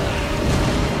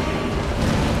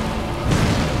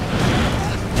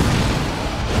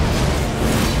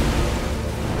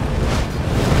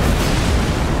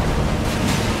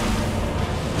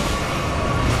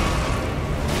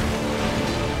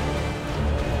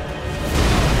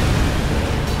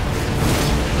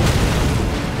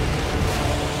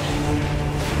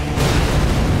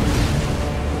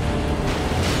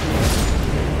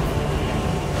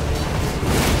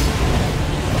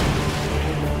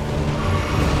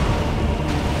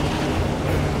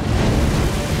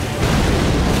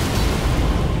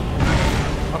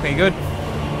 Okay, good.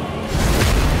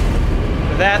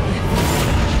 With that,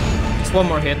 just one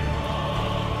more hit.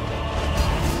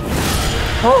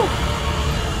 Oh!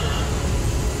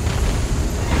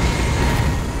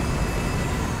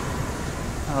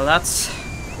 Well, that's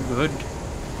good.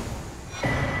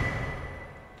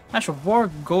 Ash of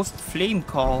War Ghost Flame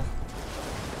Call.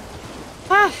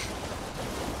 Ah.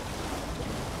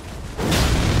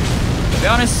 To be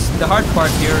honest, the hard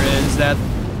part here is that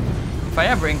If I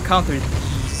ever encountered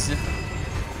these,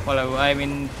 well, I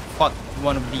mean, fought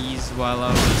one of these while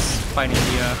I was fighting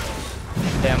the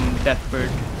damn death bird,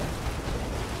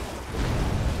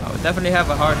 I would definitely have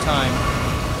a hard time.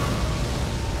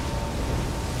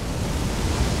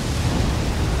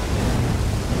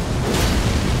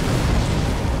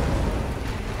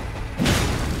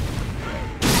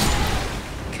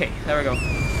 Okay, there we go.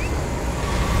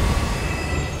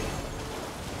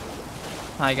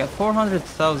 I got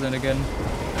 400,000 again.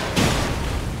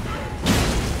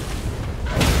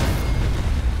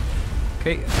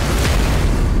 Okay.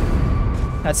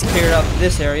 Let's clear out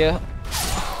this area.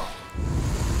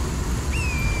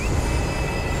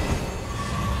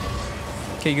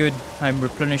 Okay, good. I'm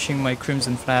replenishing my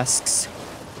crimson flasks.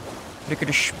 Look at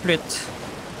the split,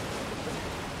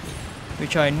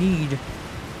 which I need.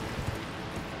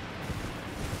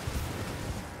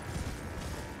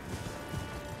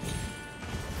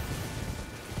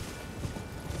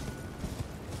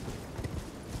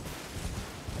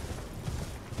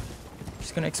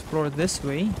 Just gonna explore this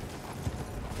way.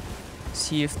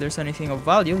 See if there's anything of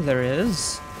value. There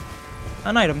is.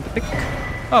 An item to pick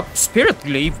up. Spirit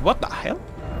glaive? What the hell?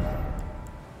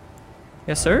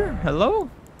 Yes, sir? Hello?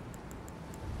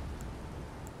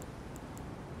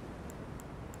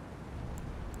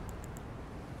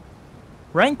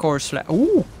 Rancor slash.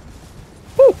 Ooh!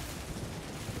 Ooh!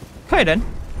 Okay then.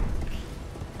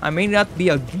 I may not be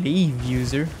a glaive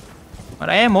user, but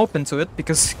I am open to it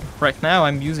because right now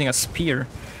I'm using a spear,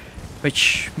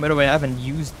 which, by the way, I haven't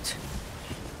used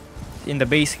in the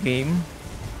base game.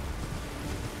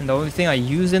 And the only thing I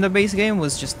used in the base game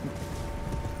was just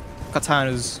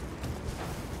katanas.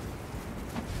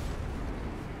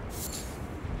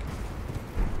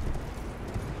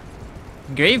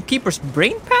 Gravekeeper's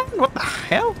brain pan? What the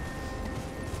hell?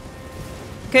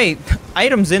 Okay,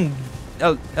 items in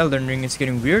Elden Ring is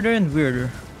getting weirder and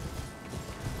weirder.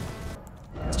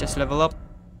 Let's just level up.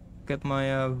 Get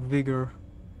my vigor.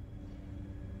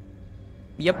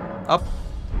 Yep, up.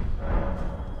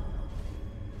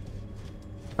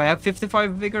 If I have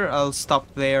 55 vigor, I'll stop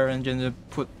there and then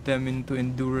put them into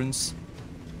endurance.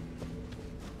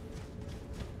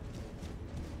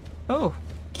 Oh,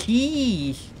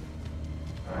 key.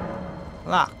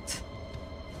 Locked.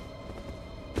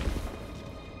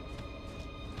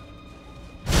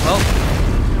 Well,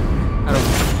 I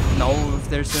don't know if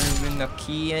there's even a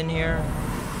key in here.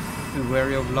 Be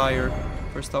wary of liar.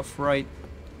 First off, right.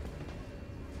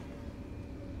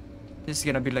 This is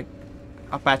gonna be like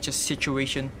a patches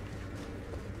situation.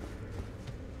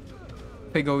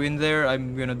 If I go in there,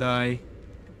 I'm gonna die.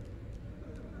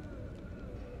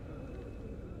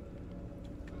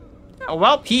 Oh,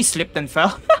 well, he slipped and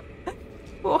fell.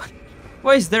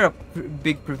 Why is there a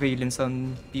big prevalence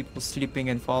on people slipping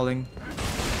and falling?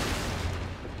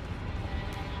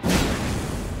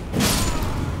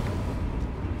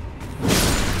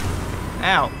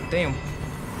 Ow, damn.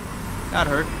 That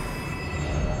hurt.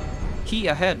 Key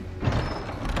ahead.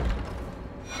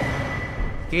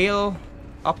 Gale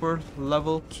upper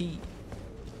level key.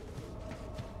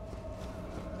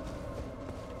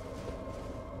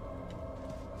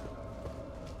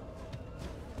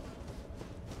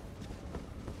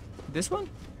 This one?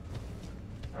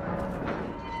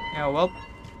 Yeah, well,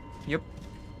 yep.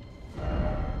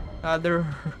 Other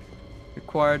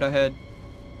required ahead.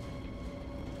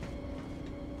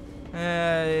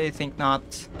 I think not.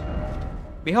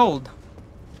 Behold.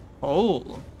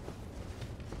 Oh.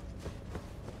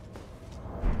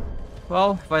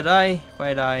 Well, if I die, if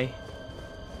I die.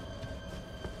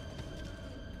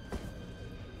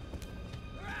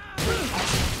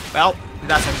 Well,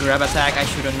 that's a grab attack. I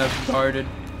shouldn't have guarded.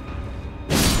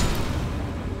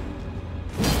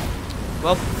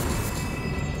 Well,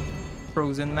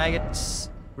 frozen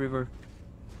maggots, river,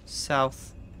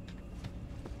 south.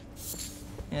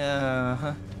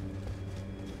 Yeah.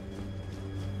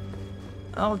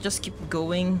 I'll just keep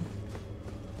going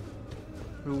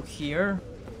through here.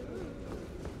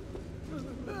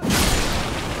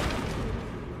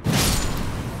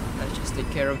 Let's just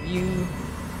take care of you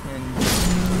and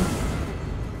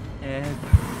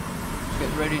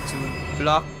get ready to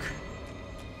block.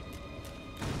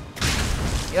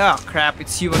 Yeah, crap,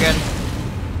 it's you again.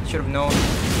 Should have known.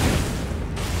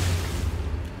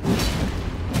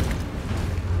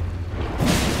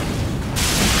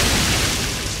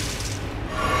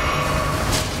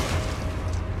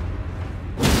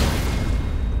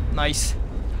 Nice.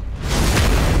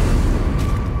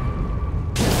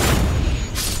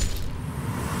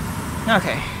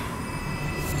 Okay.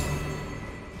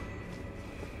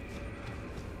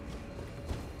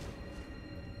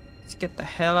 Let's get the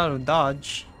hell out of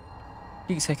Dodge.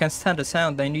 Please, I can't stand the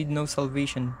sound. I need no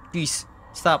salvation. Please,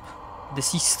 stop.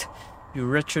 Deceased. You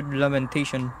wretched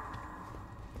lamentation.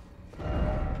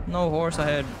 No horse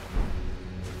ahead.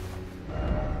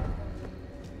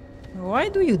 Why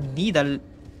do you need a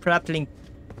prattling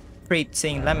crate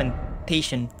saying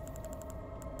lamentation?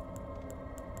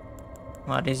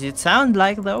 What does it sound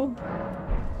like, though?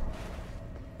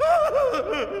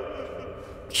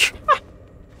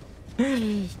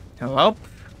 Well,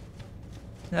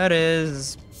 that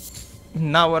is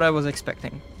not what I was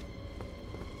expecting.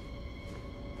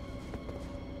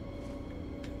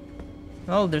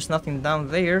 Well, there's nothing down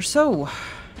there, so...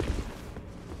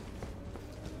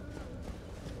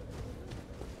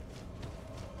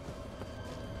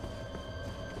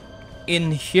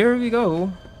 in here we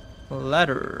go.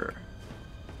 Ladder.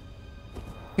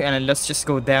 Okay, and let's just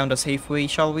go down the safe way,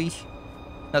 shall we?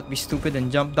 Not be stupid and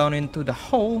jump down into the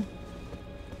hole,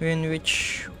 in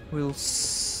which we'll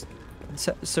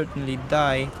certainly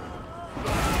die.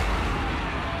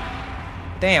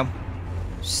 Damn.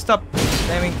 Stop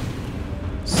damning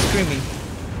screaming.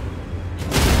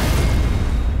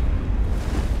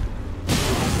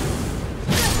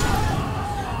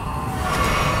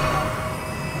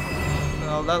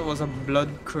 Well, that was a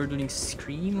blood-curdling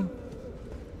scream.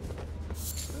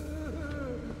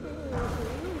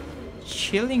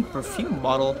 Chilling perfume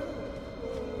bottle.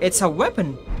 It's a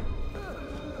weapon.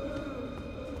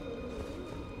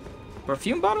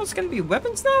 Perfume bottles can be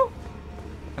weapons now?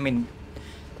 I mean,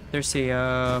 there's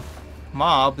a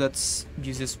mob that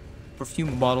uses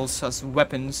perfume bottles as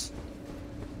weapons.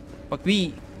 But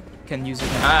we can use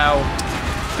it now.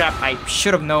 Crap, I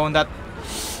should have known that.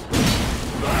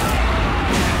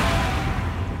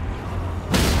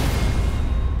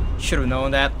 Should have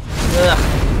known that.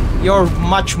 Ugh, you're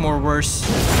much more worse.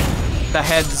 The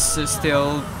head's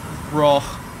still raw.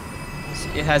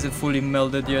 It hasn't fully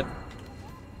melded yet.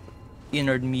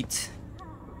 Innard meat.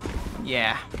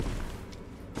 Yeah.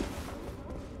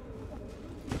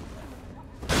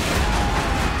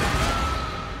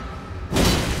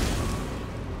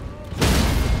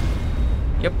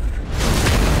 Yep.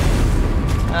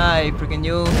 I freaking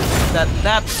knew that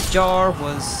that jar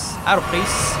was out of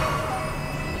place.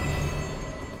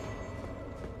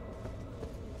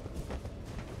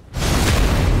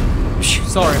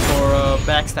 Sorry for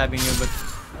backstabbing you, but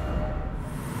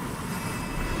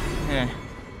yeah.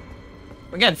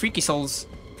 Again, freaky souls.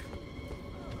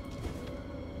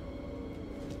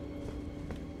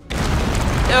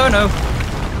 Oh no!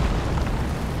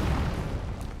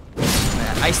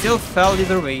 I still fell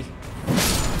either way.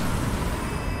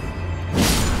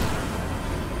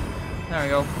 There we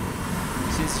go.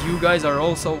 Since you guys are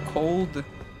all so cold,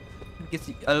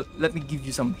 let me give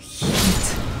you some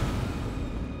heat.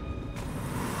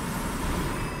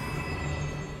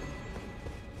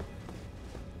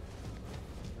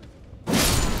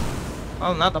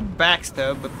 Well, not a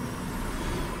backstab, but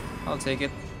I'll take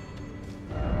it.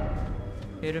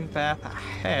 Hidden path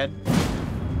ahead.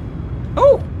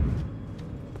 Oh!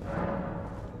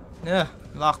 Yeah,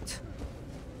 locked.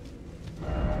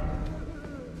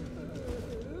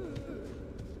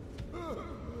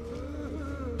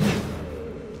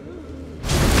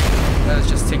 Let's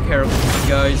just take care of these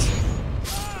guys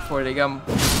before they come.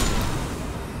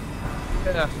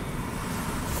 Yeah.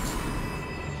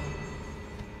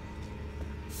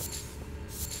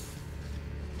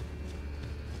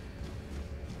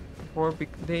 Before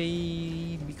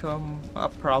they become a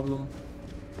problem.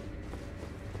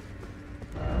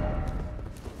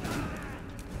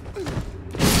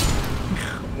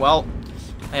 Well,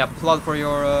 I applaud for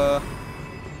your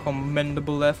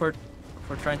commendable effort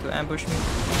for trying to ambush me.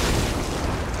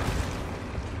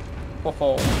 Ho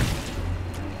ho.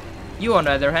 You, on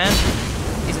the other hand,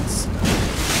 isn't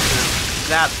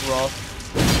that raw.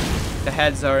 The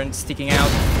heads aren't sticking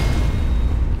out.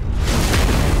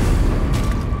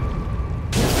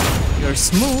 You're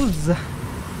smooth.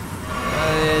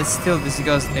 It's still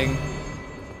disgusting.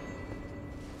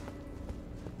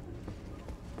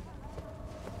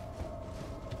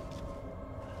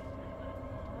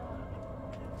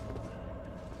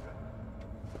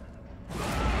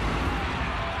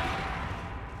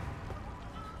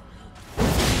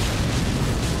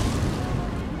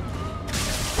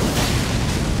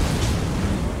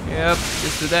 Yep,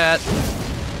 just do that.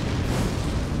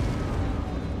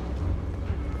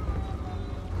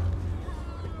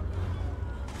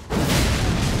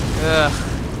 Ugh.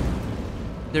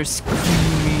 They're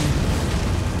screaming.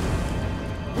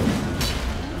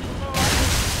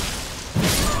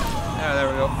 Oh, there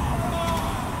we go.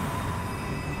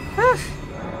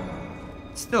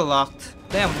 Still locked.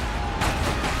 Damn.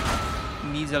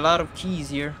 Needs a lot of keys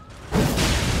here.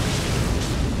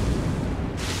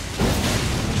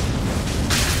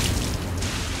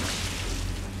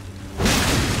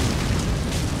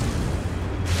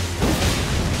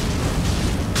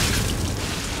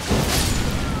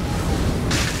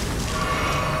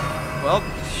 well,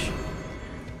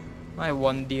 I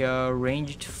won the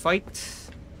ranged fight.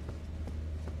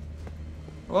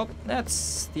 Well,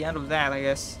 that's the end of that, I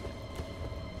guess.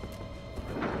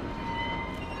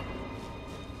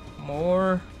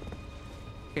 More.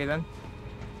 Okay then.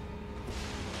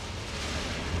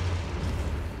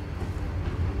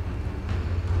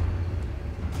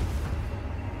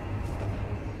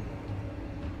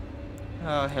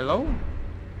 Hello?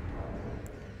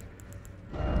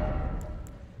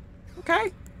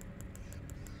 Okay.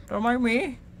 Don't mind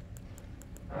me.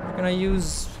 I'm gonna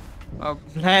use a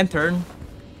lantern.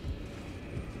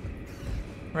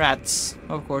 Rats.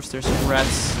 Of course there's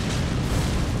rats.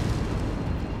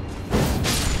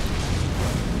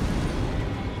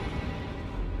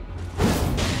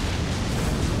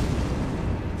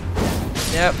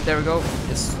 Yep, there we go.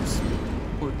 Just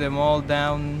put them all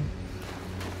down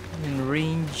in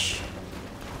range.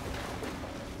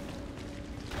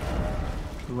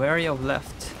 The area of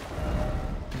left.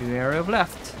 The area of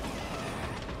left.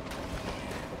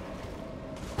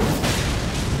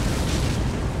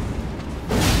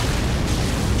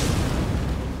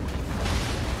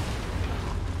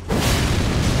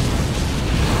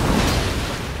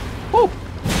 Oh!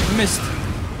 Missed.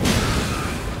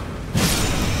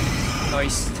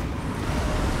 Nice.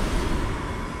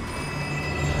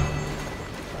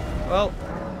 Well,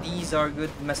 these are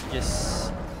good messages.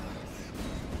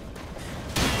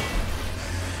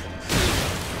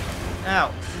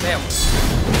 Ow, damn.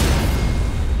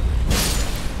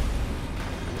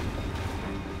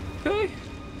 Okay.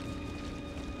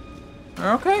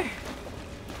 Okay.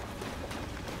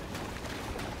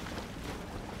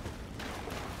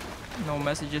 No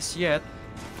messages yet.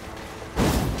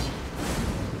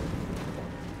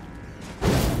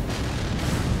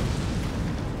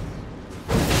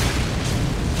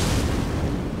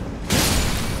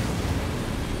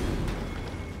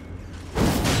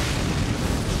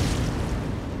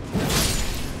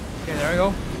 There we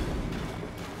go.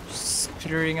 Just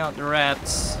clearing out the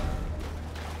rats.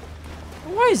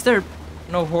 Why is there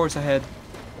no horse ahead?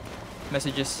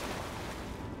 Messages.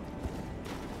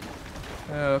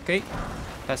 Okay.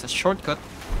 That's a shortcut.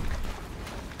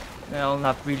 Well,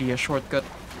 not really a shortcut.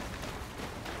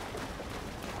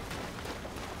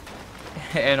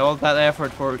 And all that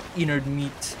effort for inner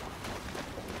meat.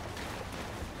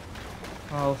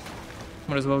 Well,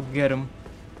 might as well get him.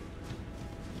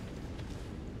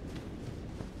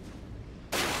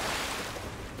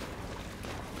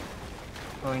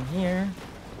 Going here.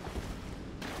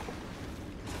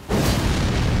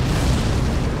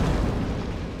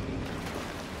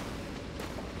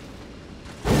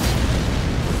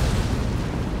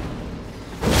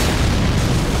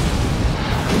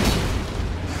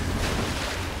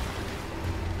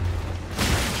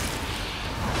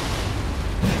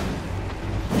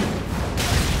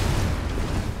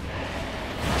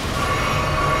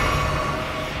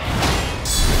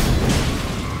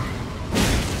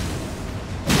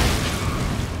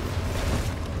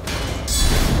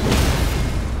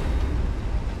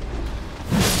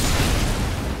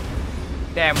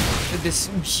 Damn, this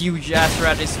huge ass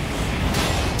rat is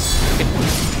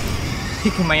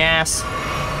kicking my ass.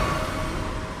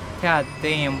 God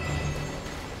damn.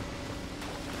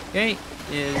 Okay,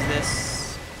 is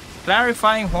this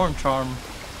clarifying horn charm?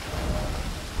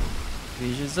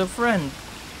 Visions of friend.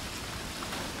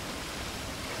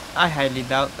 I highly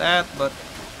doubt that, but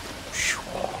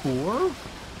sure.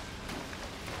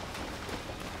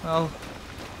 Well,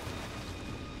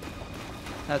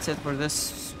 that's it for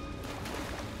this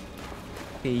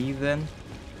cave then.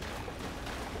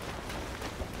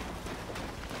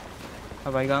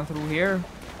 Have I gone through here?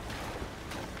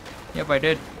 Yep, I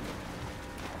did.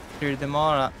 Cleared them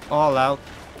all out.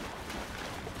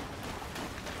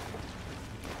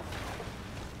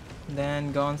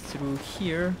 Then gone through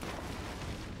here.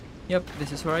 Yep,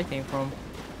 this is where I came from.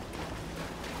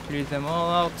 Cleared them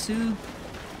all out too.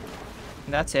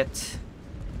 And that's it.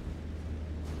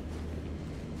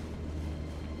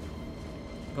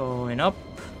 Going up,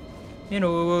 you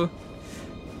know,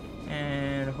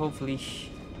 and hopefully,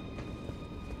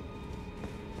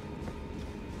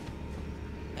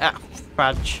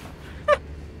 fudge.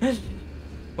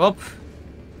 Well,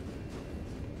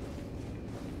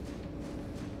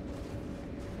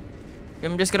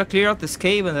 I'm just gonna clear out this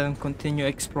cave and then continue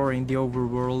exploring the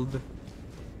overworld.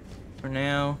 For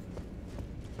now,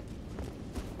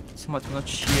 it's not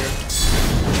much here.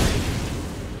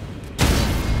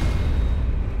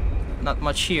 Not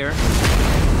much here,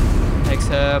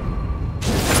 except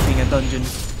being a dungeon.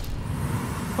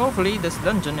 Hopefully this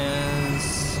dungeon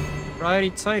is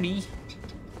righty tighty,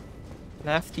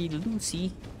 lefty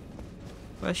loosey.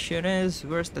 Question is,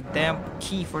 where's the damn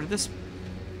key for this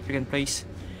freaking place?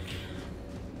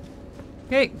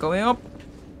 Okay, going up.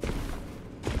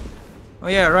 Oh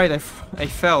yeah, right, I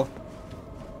fell.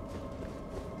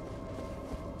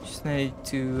 Just need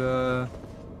to,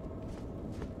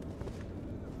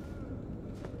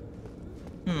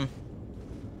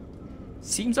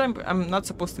 Seems I'm not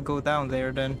supposed to go down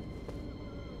there then.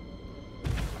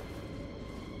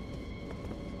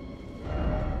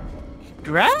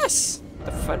 Grass?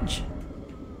 The fudge?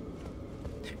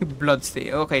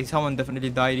 Bloodstain. Okay, someone definitely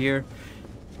died here.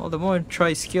 All the more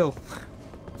try skill.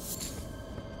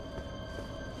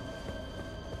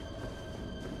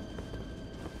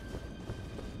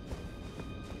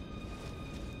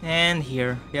 And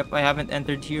here. Yep, I haven't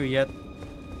entered here yet.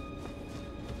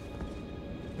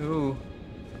 Ooh.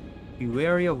 Be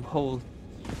wary of hole.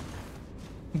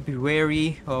 Be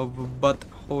wary of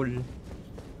butthole.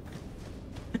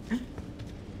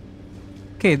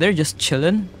 Okay, they're just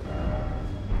chilling.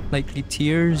 Likely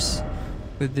tears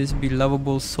with this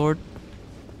belovable sword.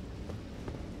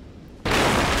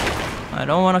 I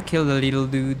don't want to kill the little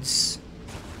dudes.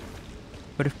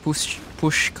 But if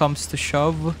push comes to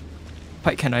shove,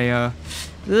 why can I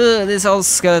this all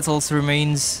skeletal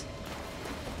remains.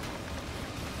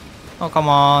 Oh come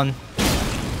on.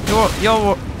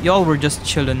 Y'all were just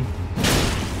chilling.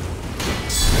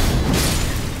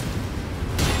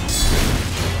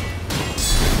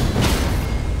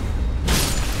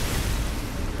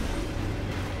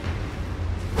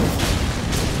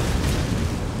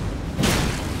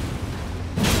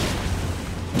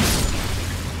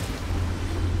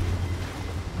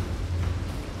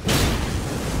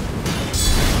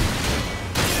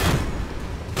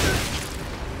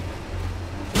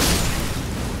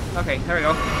 Okay, there we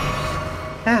go.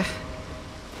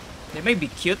 They may be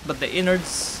cute, but the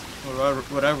innards or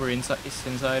whatever is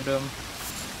inside them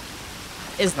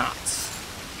is not.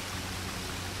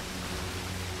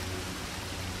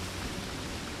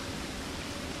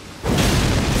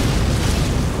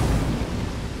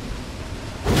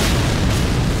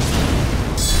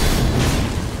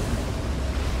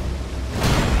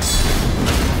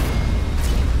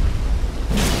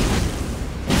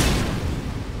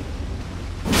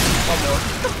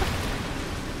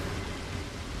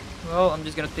 Well, I'm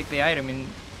just gonna take the item in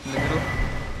the middle.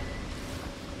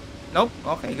 Nope.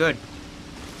 Okay, good.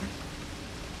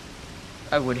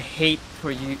 I would hate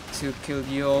for you to kill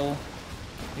you all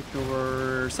if you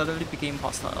were suddenly became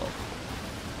hostile.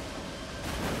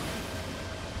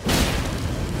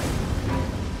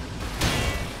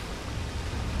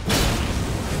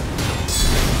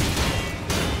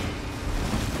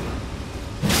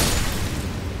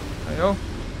 There we go.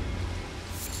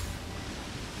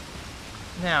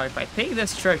 Now, if I take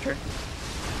this treasure,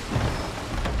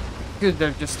 could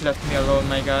have just left me alone,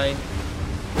 my guy.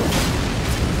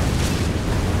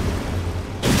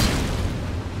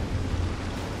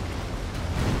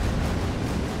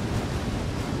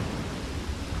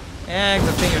 And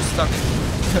the thing you're stuck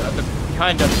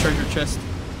behind that treasure chest.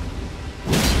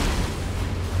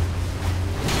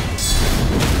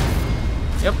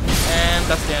 Yep, and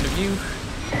that's the end of you.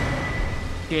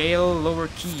 Gale, lower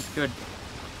key, good.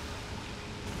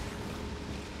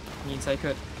 Means I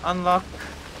could unlock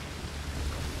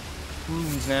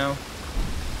rooms now.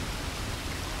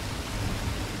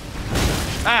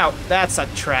 Ow, that's a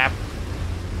trap.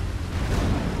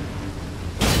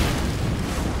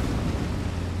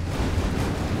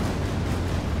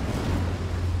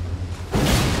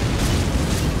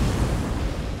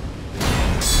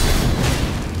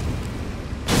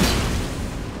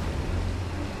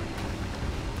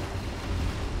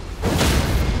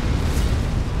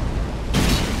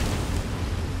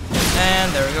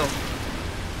 There we go.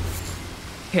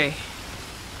 Okay.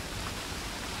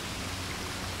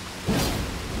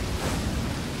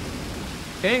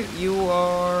 Okay, you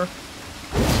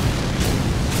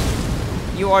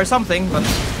are something, but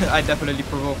I definitely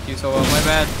provoked you, so my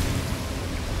bad.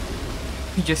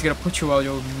 I'm just gonna put you out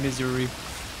your misery.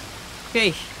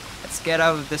 Okay, let's get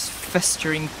out of this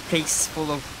festering place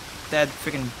full of dead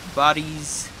freaking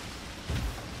bodies.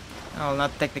 Oh,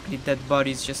 not technically dead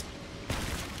bodies, just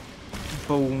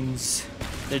bones.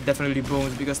 They're definitely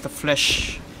bones because the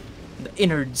flesh, the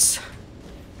innards,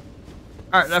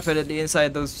 are definitely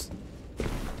inside those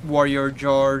warrior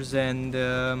jars. And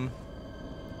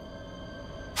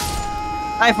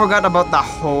I forgot about the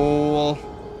hole.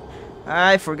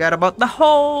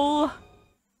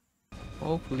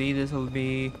 Hopefully this will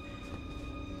be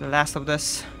the last of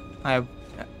this. I've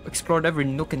explored every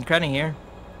nook and cranny here.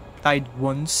 Died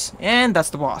once, and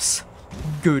that's the boss.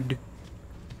 Good.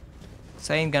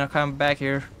 So I ain't gonna come back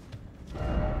here.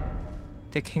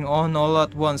 Taking on all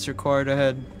at once required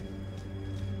ahead.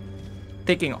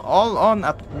 Taking all on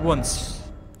at once.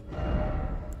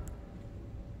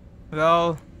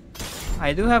 Well,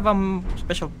 I do have a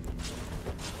special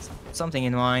something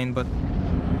in mind, but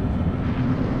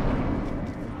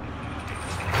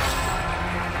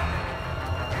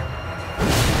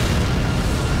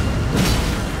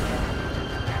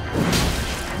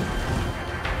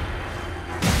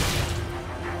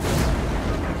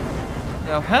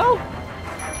the hell?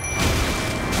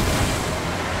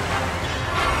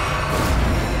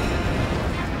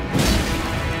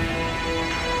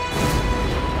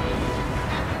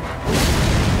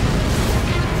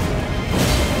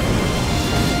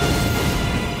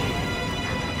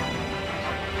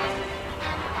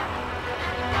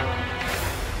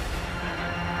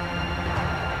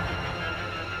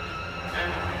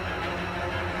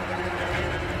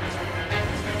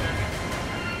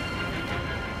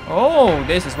 Oh,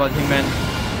 this is what he meant.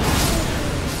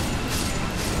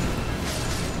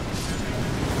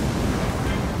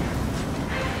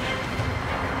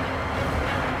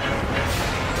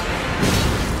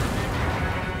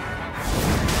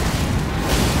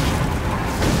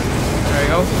 There you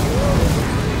go.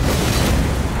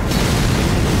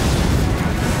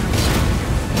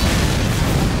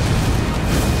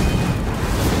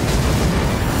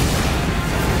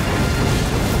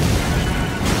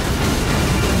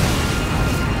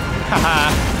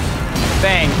 Haha.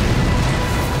 Bang.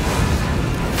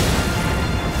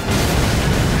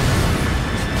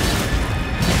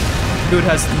 Dude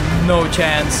has no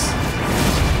chance.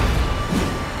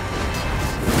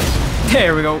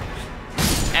 There we go.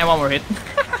 And one more hit.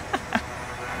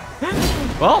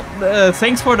 Well,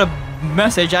 thanks for the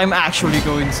message. I'm actually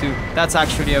going to. That's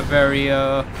actually a very,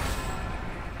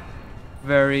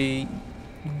 very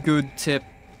good tip.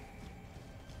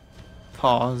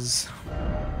 Pause.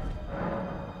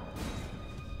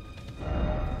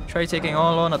 Try taking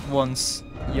all on at once.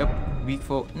 Yup, weak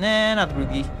foot. Nah, not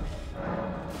really.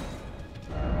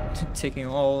 Taking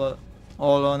all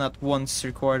on at once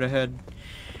required ahead.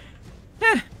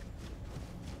 Eh.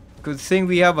 Good thing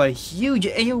we have a huge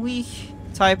AoE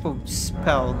type of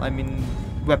spell. I mean,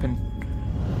 weapon.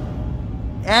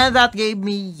 And that gave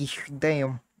me,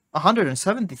 damn,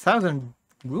 170,000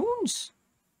 runes?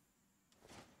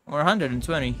 Or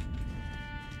 120.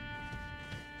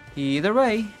 Either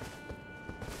way.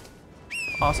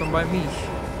 Awesome by me.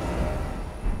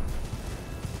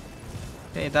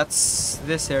 Okay, that's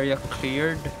this area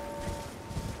cleared.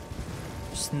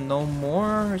 There's no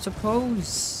more, I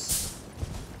suppose.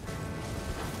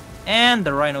 And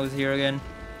the rhino is here again.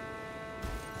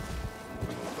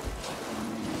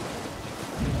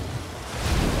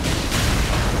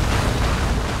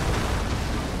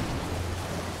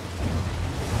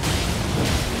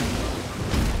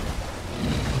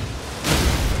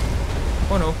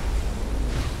 Oh no.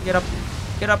 Get up.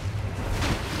 Get up.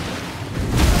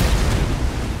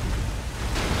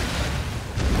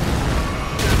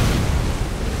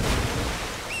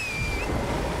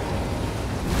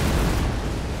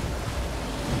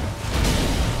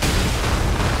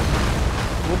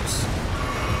 Whoops.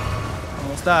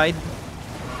 Almost died.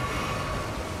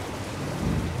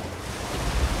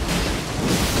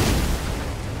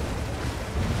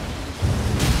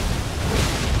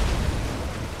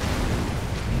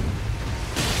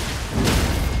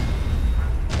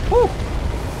 Whew.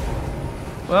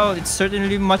 Well, it's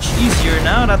certainly much easier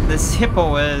now that this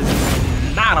hippo is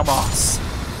not a boss.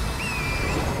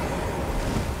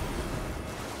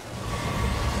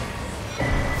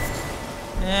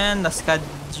 And the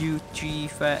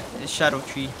shadow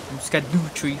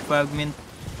tree fragment.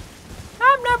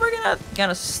 I'm never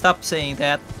gonna stop saying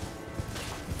that.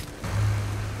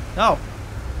 Oh,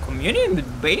 communion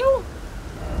with Bayle?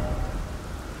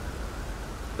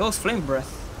 Ghost flame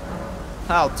breath.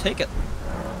 I'll take it.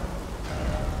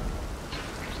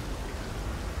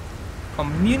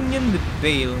 Communion with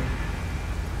Bayle.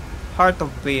 Heart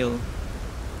of Bayle.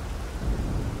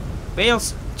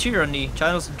 Bayle's tyranny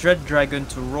channels Dread Dragon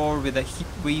to roar with a heat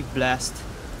wave blast.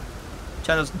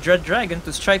 Channels Dread Dragon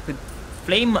to strike with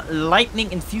flame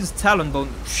lightning infused talon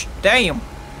bone. Damn!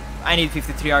 I need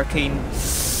 53 arcane.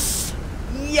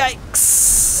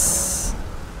 Yikes!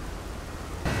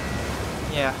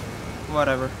 Yeah,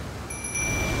 whatever.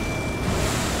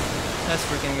 Let's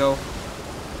freaking go.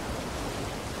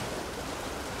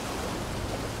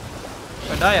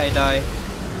 If I die, I die.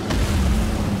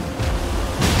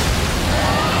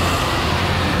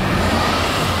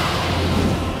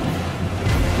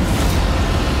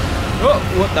 Oh,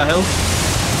 what the hell?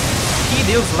 He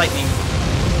deals lightning.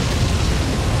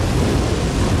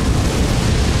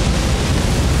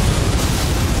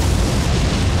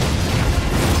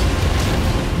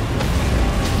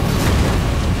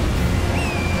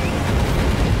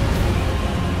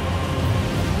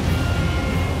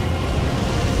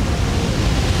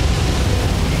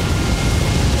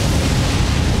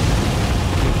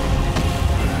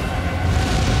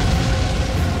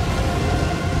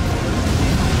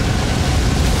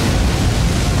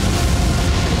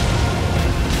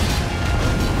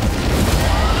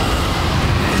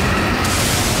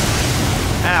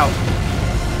 Ow.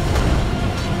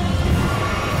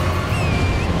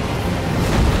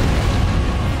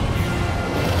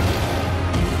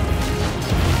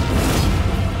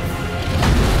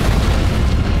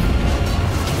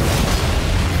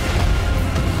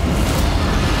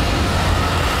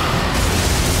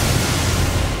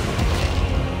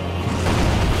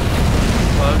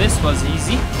 Well, this was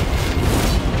easy.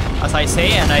 As I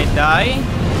say, and I die.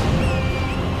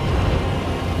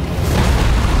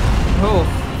 Oh,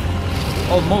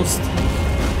 almost.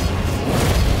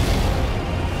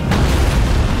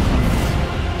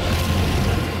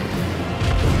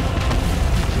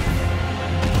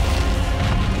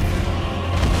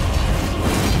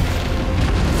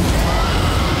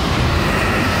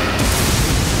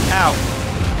 Ow.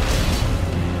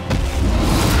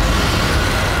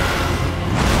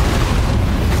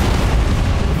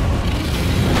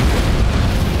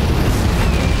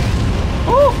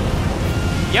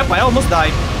 Yep, I almost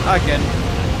died again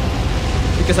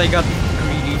because I got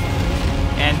greedy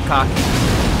and cocky.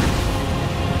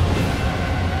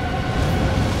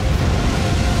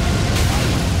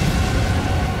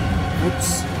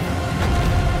 Oops.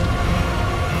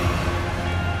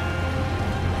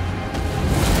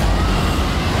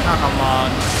 Ah, come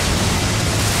on.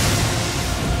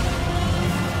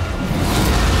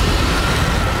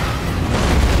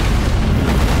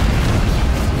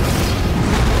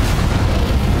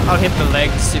 I'll hit the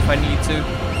legs if I need to.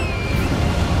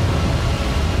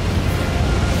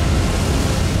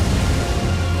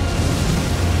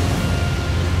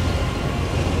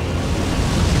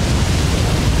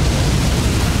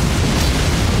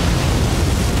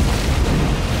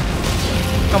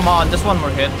 Come on, just one more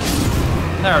hit.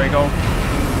 There we go.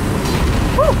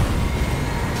 Woo!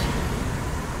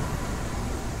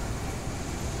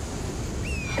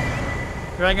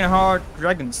 Dragon Heart,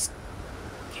 Dragon's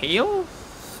Tail?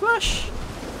 Flesh?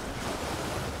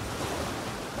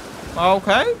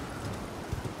 Okay.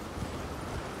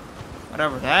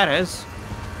 Whatever that is.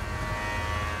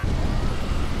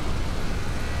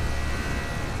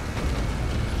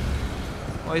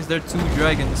 Why is there two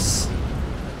dragons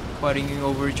fighting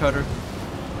over each other?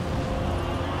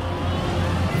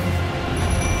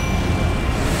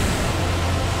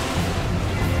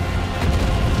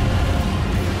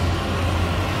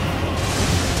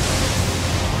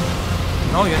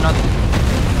 No, you're not the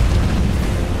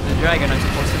dragon I'm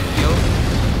supposed to kill.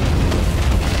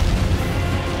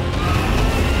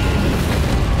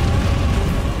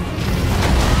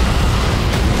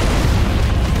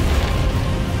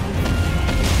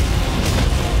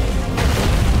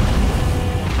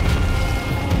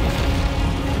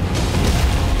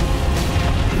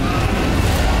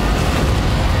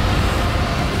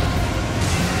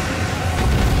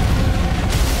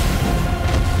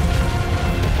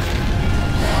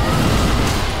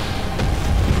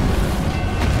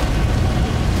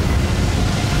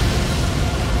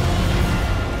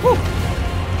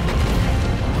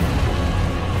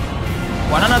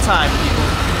 One at a time, people.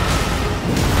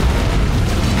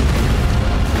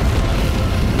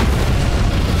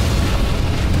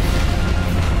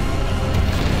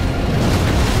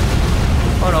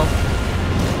 Oh no.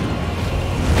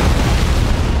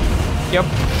 Yep.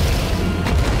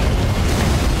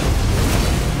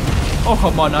 Oh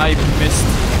come on, I missed.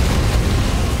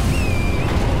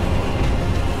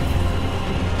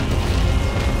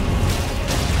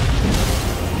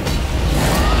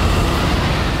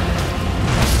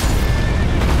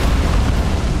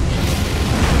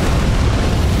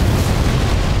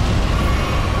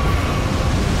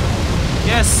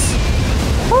 Yes.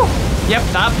 Whew. Yep,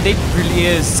 the update really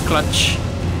is clutch.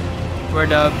 Where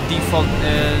the default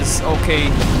is okay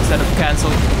instead of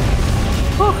cancelled.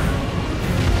 Whew.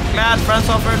 Glad Friends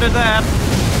Software did that.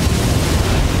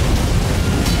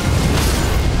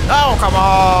 Oh, come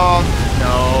on.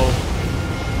 No.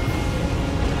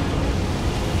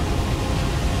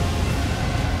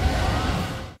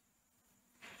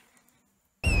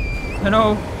 You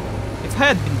know, if I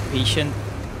had been patient,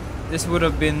 this would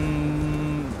have been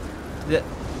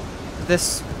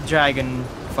this dragon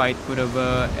fight would have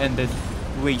ended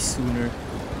way sooner,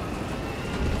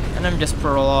 and I'm just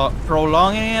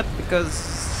prolonging it because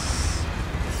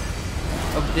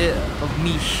of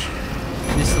me,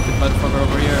 this stupid motherfucker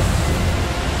over here.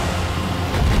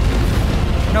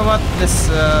 You know what? This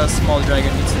small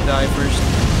dragon needs to die first.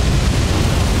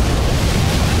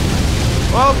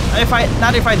 Well,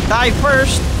 not if I die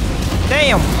first.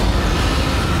 Damn.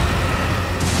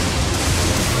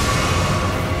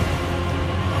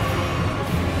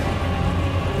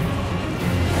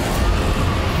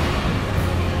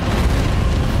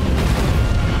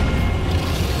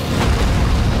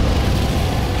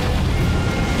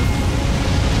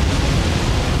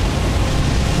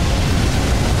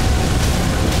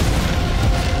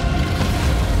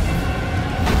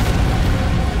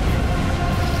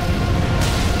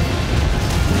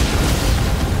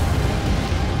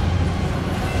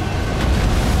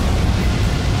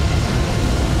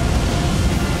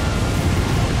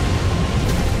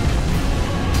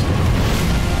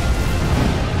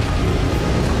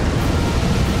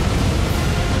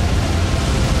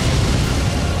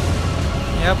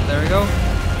 Yep, there we go.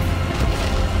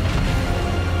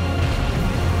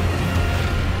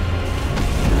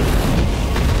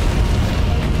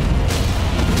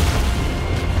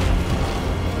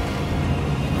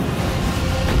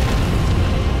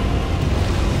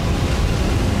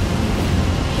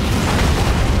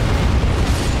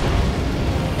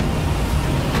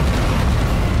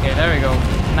 Okay, there we go.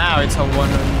 Now it's a 1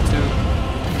 and 2.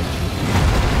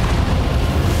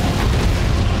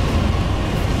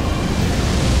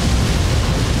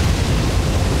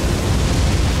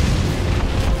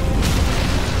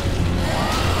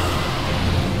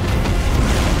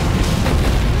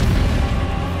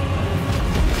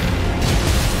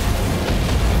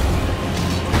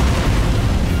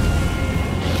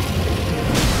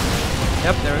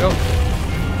 Yep, there we go.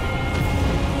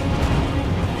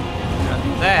 Gonna do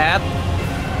that.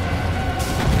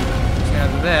 Just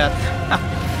gonna do that.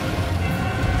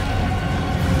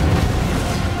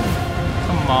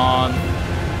 Come on.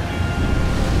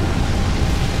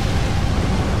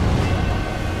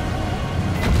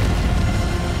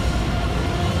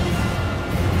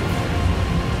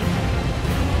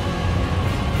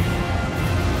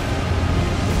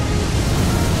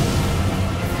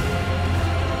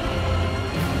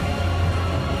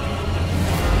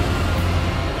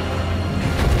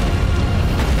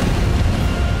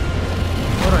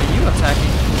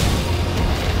 Attacking.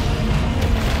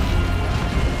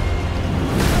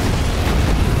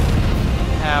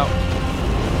 Ow.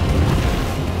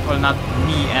 Well, not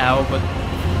me, ow, but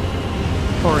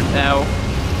poor ow.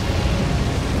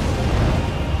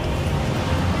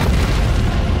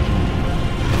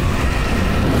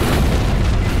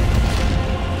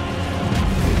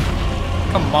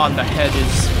 Come on, the head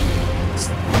is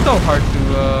so hard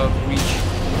to reach.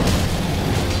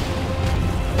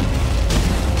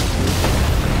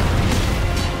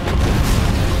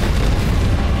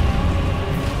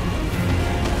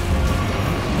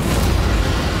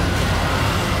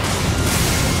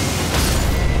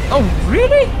 Oh,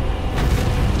 really?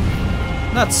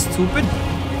 That's stupid.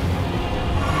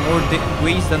 More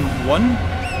ways than one?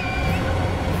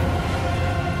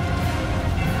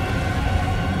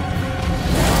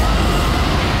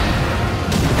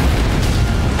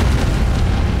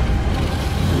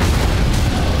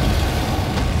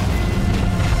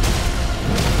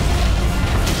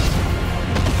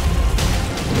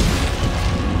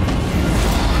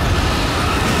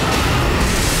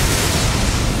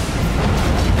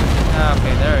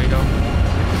 Okay, there you go.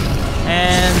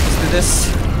 And let's do this.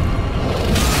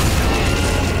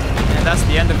 And that's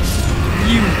the end of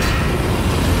you.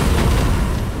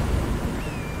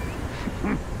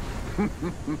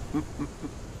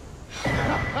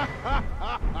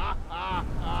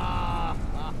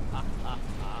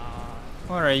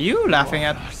 What are you laughing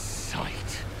at? What a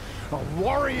sight. A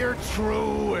warrior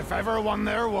true, if ever one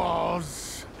there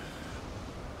was.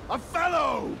 A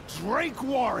fellow Drake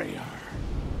warrior.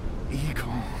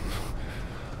 Igon.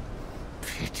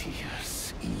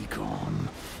 Piteous Igon.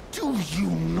 Do you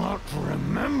not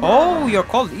remember? Oh, you're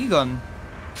called Igon.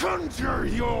 Conjure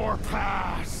your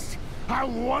past. How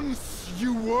once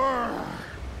you were.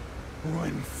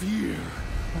 When fear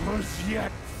was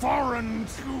yet foreign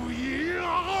to ye.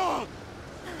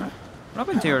 What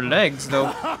happened to your legs,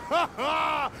 though?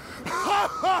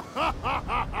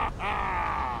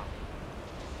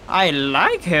 I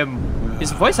like him.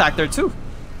 His voice actor, too.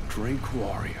 Drake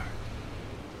warrior,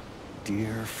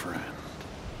 dear friend,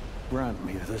 grant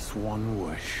me this one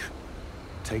wish.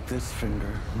 Take this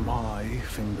finger, my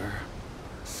finger,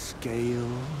 scale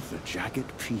the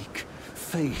jagged peak,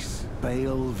 face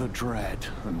Bayle the dread,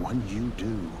 and when you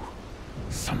do,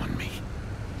 summon me.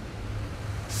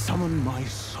 Summon my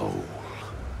soul.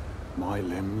 My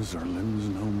limbs are limbs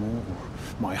no more.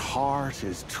 My heart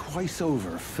is twice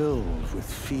over filled with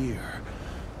fear.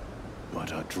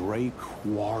 But a Drake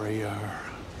warrior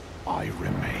I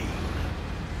remain,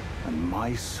 and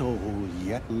my soul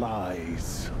yet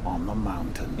lies on the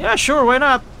mountain. Yeah, sure, why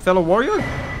not, fellow warrior?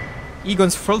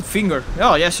 Egon's front finger.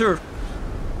 Oh, yeah, sure.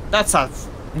 That's a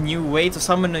new way to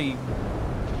summon a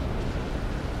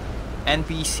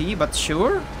NPC, but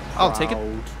sure, I'll take it.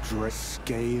 Proud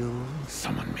scale,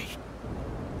 summon me.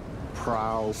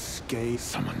 Proud scale,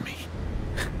 summon me.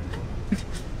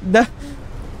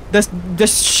 The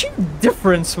sheer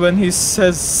difference when he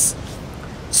says,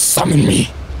 "Summon me."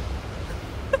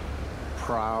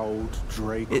 Proud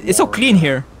Drake. It's so clean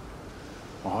here.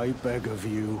 I beg of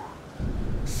you,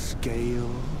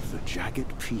 scale the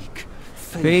jagged peak,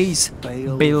 Face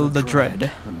Bayle the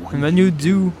dread, and when you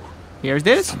do, here's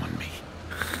this. Summon me.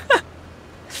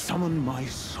 Summon my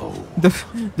soul.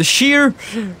 The sheer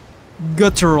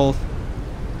guttural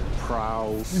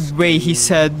Proud way he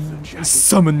said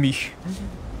summon me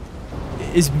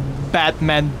is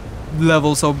Batman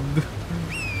levels of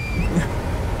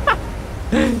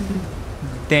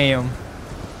damn.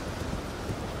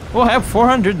 We'll have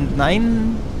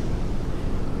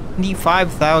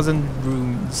 495,000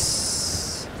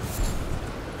 runes.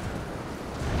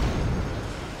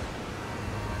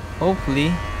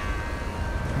 Hopefully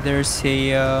there's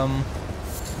a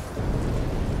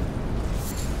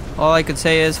all I could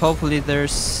say is hopefully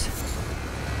there's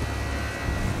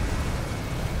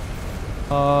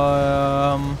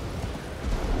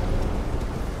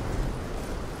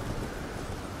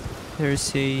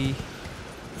there's a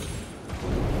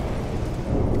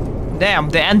damn,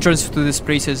 the entrance to this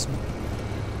place is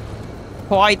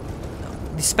quite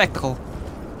the spectacle.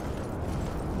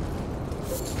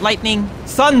 Lightning,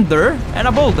 thunder, and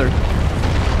a boulder.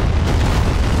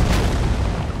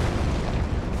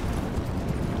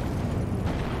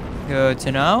 Good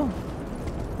to know.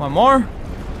 One more.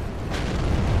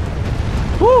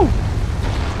 Woo!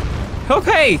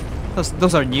 Okay!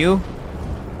 Those are new.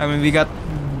 I mean, we got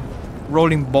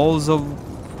rolling balls of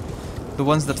the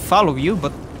ones that follow you,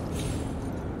 but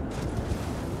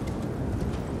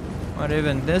what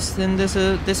even this in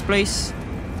this place?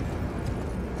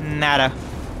 Nada.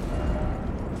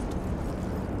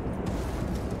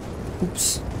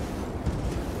 Oops.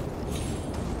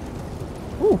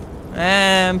 Ooh,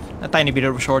 and a tiny bit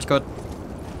of a shortcut.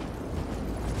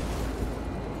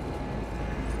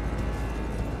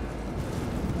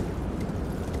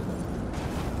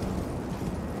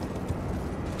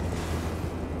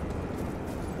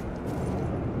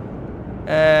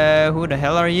 Who the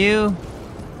hell are you?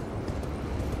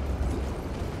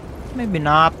 Maybe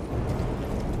not.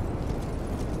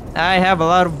 I have a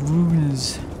lot of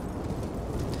runes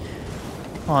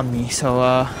on me, so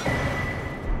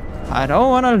I don't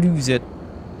want to lose it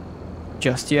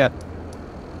just yet.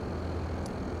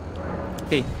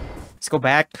 Okay, let's go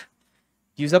back,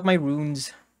 use up my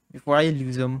runes before I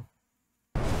lose them.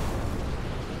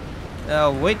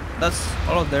 Wait, that's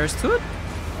all there is to it?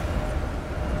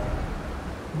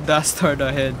 Dastard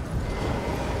ahead.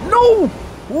 No!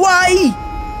 Why?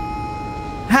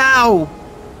 How?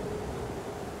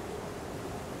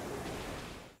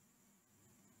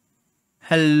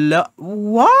 Hello?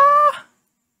 What?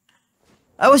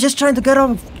 I was just trying to get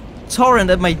off torrent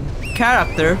and my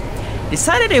character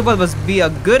decided it would be a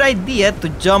good idea to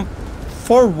jump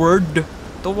forward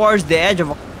towards the edge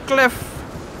of a cliff.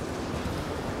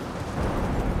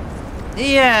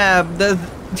 Yeah,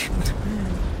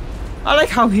 I like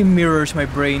how he mirrors my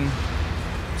brain.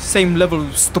 Same level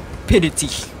of stupidity.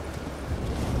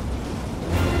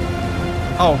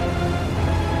 Oh.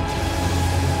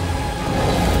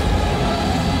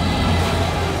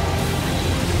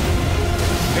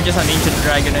 You're just an ancient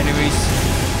dragon anyways.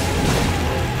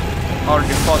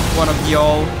 Already fought one of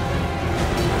y'all.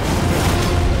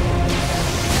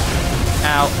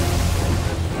 Ow.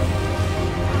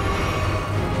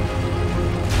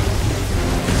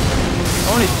 The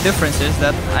only difference is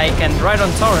that I can ride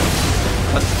on torrent,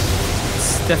 but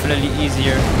it's definitely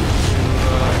easier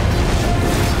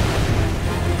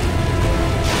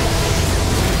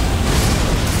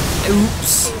to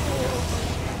oops.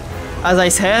 As I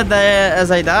said, as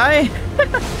I die.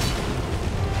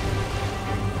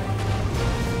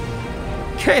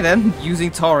 Okay then, using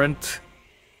torrent.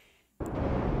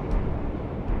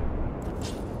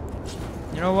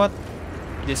 You know what?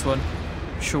 This one.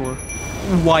 Sure.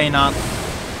 Why not?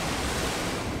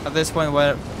 At this point,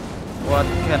 what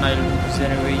can I lose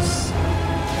anyways?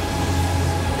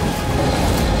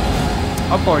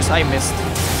 Of course, I missed.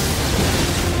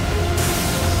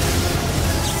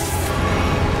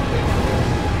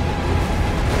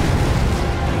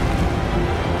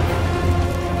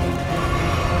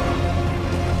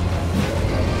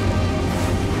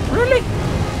 Really?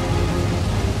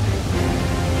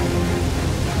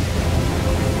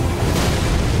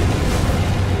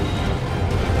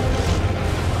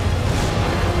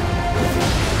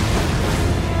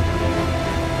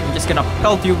 Gonna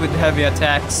pelt you with heavy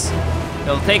attacks.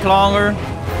 They'll take longer,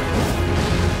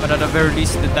 but at the very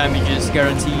least the damage is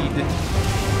guaranteed.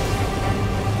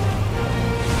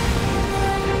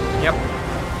 Yep.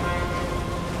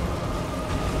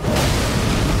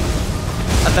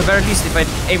 At the very least, if I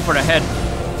aim for the head,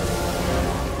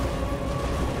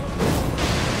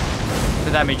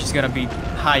 the damage is gonna be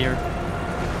higher.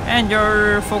 And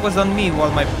you're focused on me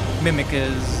while my mimic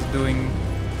is doing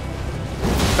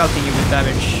pelting you with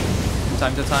damage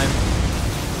time to time.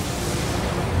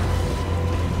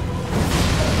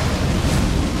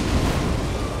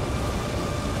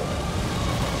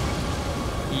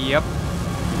 Yep.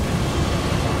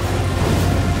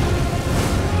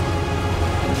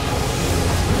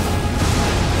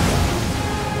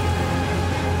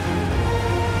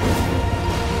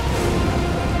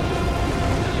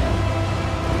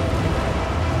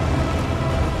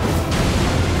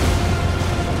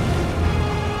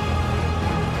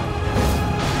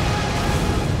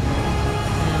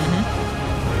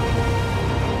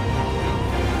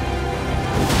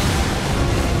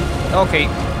 Okay.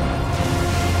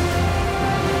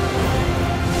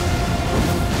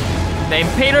 The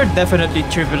Impaler definitely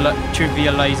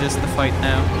trivializes the fight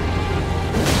now.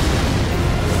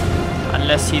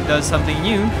 Unless he does something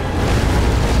new.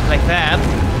 Like that.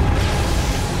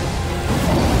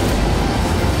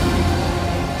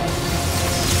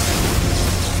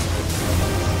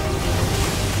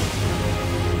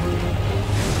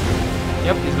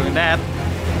 Yep, he's doing that.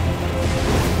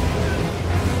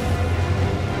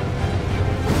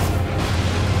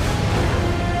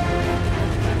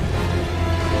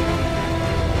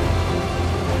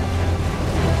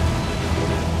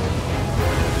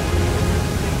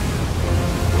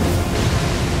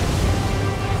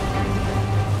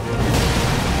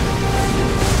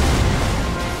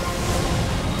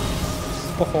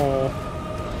 Oh.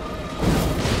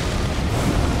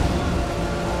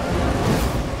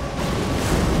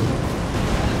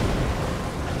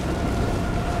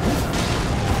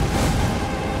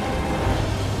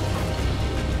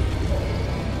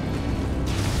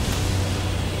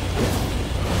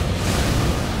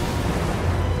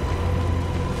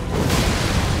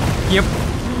 Yep,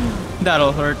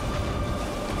 that'll hurt.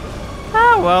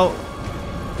 Ah, well.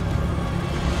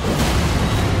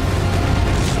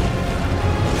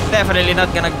 Definitely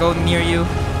not gonna go near you.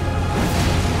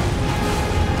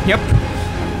 Yep.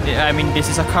 Yeah, I mean, this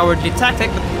is a cowardly tactic,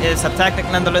 but it's a tactic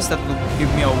nonetheless that will give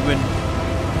me a win.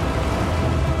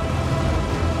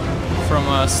 From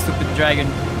a stupid dragon.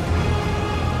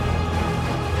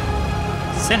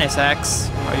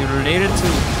 Cinesax, are you related to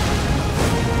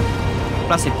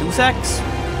Placidusax?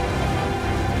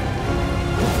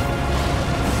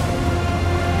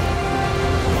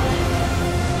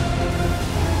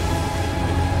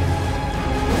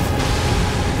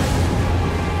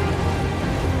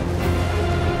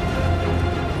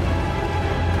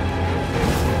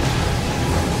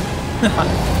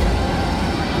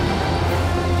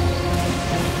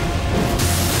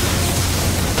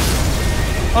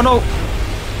 Oh no!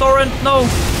 Torrent, no!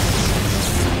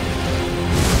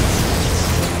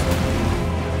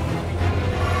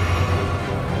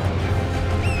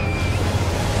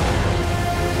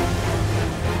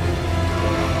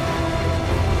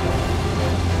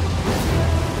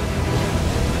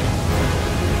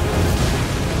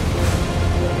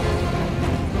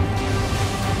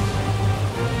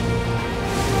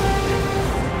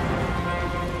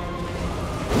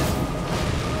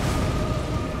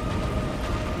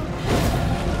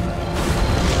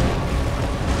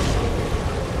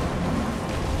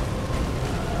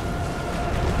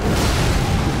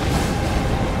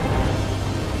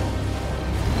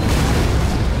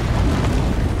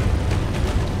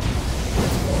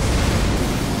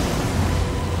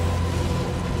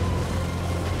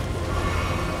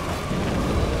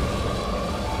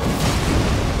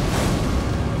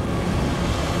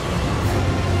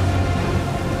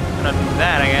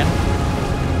 That again.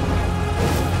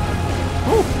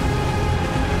 Woo.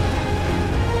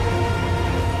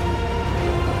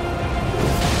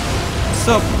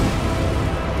 So,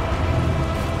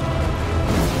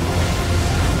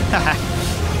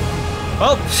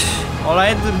 well, all I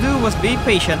had to do was be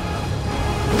patient.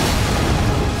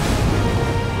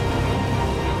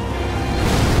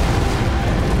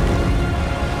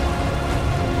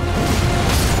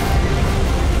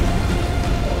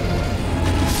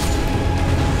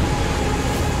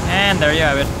 And there you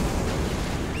have it.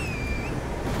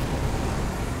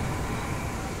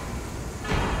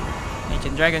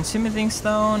 Ancient Dragon Smithing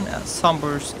Stone,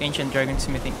 Somber's Ancient Dragon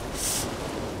Smithing.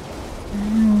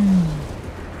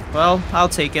 Well, I'll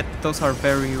take it. Those are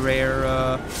very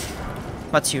rare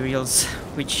materials,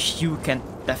 which you can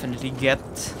definitely get.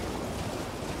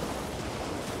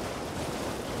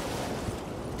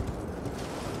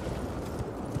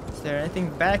 Is there anything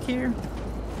back here?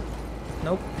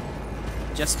 Nope.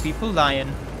 Just people dying.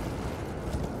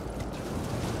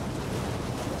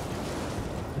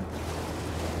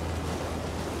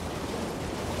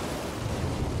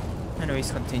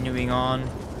 Anyways, continuing on.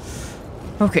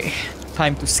 Okay,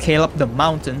 time to scale up the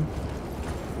mountain.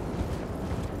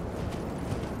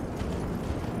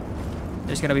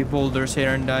 There's gonna be boulders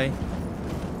here and I.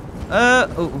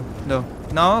 Oh, no.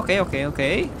 No,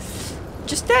 okay.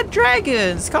 Just dead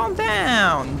dragons, calm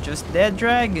down. Just dead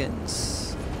dragons.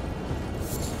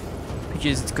 Which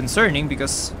is concerning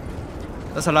because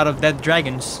there's a lot of dead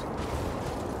dragons.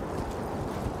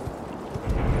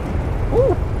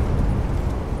 Ooh.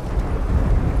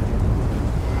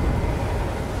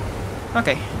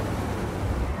 Okay.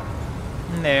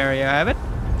 There you have it.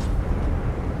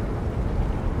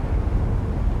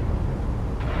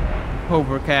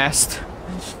 Overcast.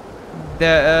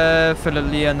 The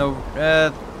Philalia no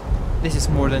This is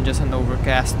more than just an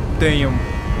overcast. Damn.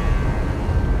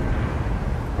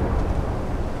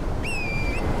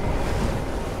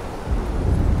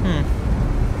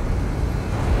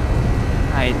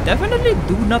 I definitely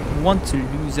do not want to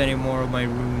lose any more of my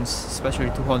runes,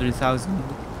 especially 200,000.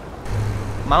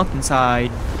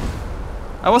 Mountainside.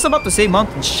 I was about to say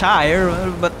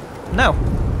Mountainshire, but no.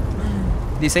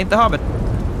 This ain't the Hobbit.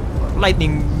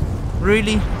 Lightning.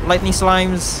 Really? Lightning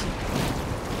slimes?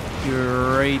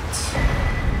 Great.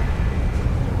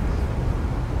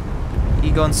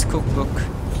 Egon's cookbook.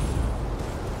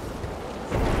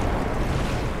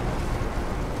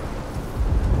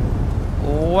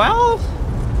 Well,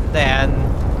 then.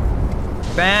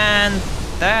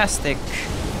 Fantastic.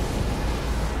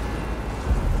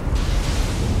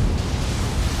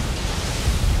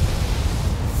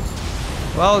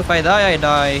 Well, if I die, I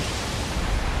die.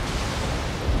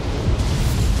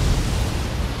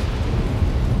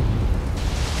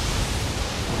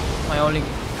 My only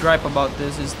gripe about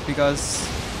this is because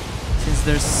since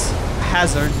there's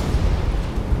hazards,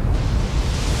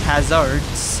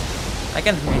 I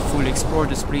can't really fully explore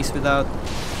this place without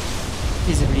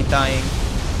visibly dying.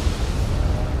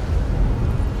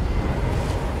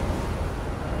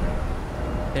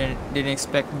 Didn't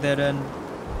expect that, and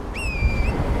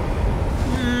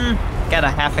kinda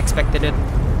half expected it.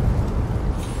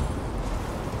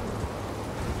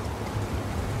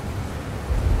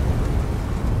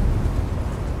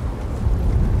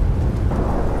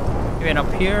 Even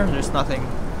up here, there's nothing.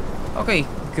 Okay,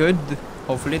 good.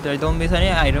 Hopefully I don't miss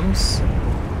any items.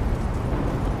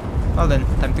 Well then,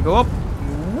 time to go up.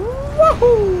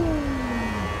 Woohoo!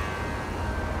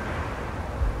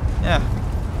 Yeah.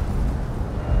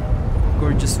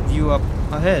 Gorgeous view up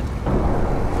ahead.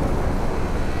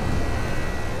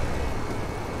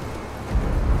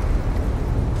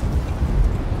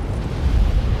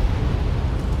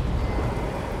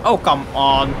 Oh, come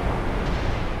on.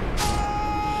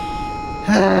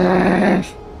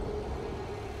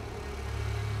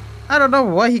 I don't know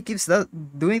why he keeps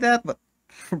doing that, but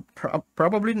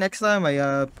probably next time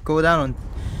I go down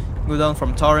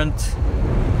from torrent,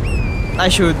 I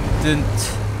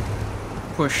shouldn't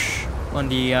push on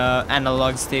the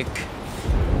analog stick.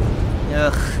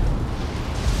 Ugh.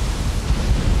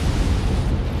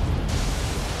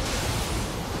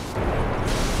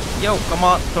 Yo, come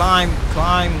on, climb.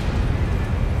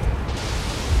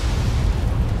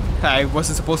 I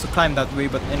wasn't supposed to climb that way,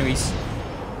 but anyways.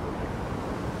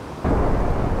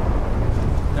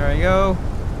 There I go.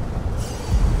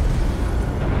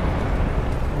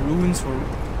 Runes were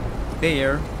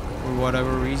there for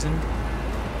whatever reason.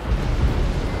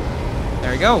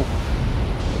 There we go.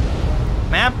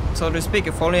 Map, so to speak.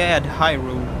 If only I had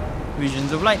Hyrule.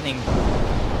 Visions of lightning.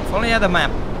 If only I had a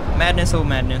map. Madness, oh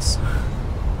madness.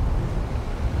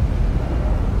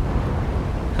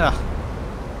 Huh.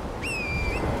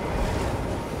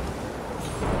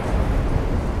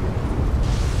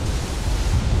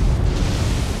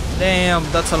 Damn,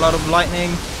 that's a lot of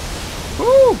lightning.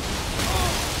 Woo!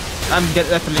 I'm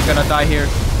definitely gonna die here.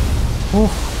 Whew.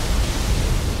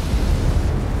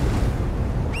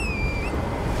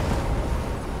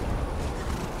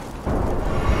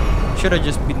 Should have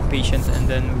just been patient and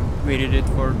then waited it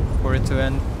for it to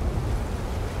end.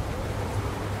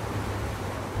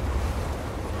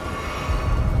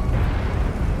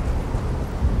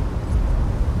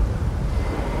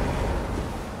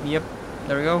 Yep,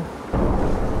 there we go.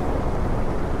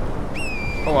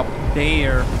 Oh, up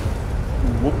there.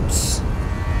 Whoops.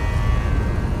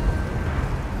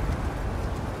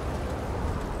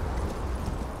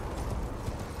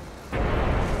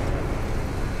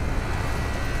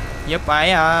 Yep,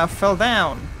 I fell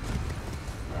down.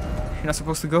 You're not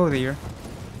supposed to go there.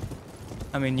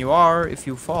 I mean, you are if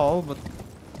you fall, but...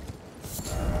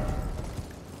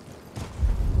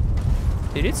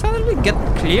 Did it suddenly get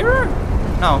clearer?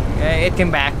 No, it came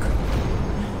back.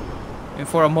 And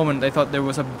for a moment, I thought there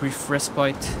was a brief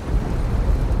respite.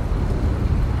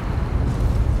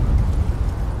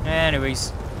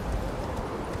 Anyways.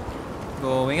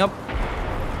 Going up.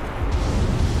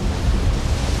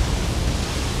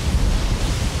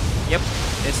 Yep,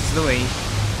 this is the way.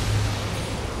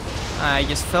 I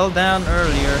just fell down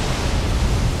earlier.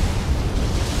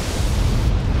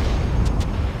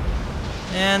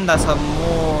 And that's some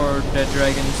more dead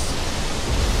dragons.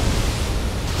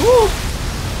 Woo!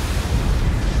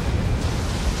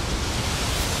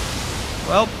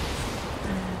 Well,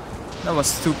 that was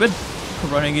stupid.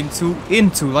 Running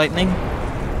into lightning.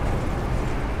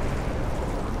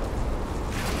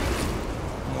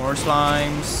 More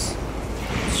slimes.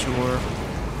 Sure.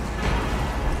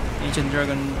 Ancient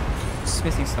dragon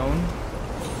smithing stone.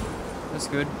 That's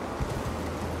good.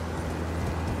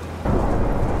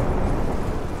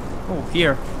 Oh,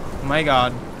 here. Oh my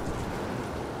god.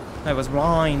 I was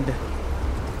blind.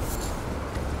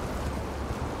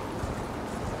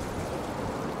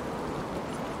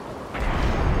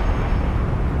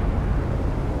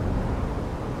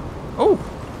 Oh,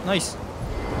 nice.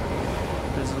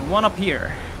 There's one up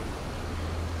here.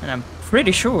 And I'm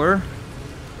pretty sure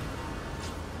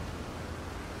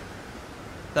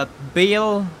that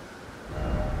Bayle,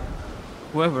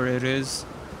 whoever it is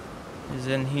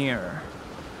in here.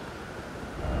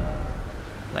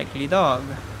 Likely dog.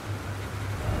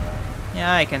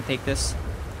 Yeah, I can take this.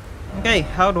 Okay,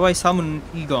 how do I summon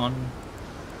Igon?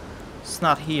 It's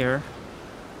not here.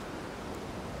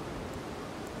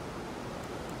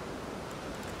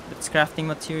 It's crafting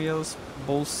materials,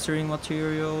 bolstering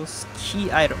materials,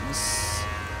 key items.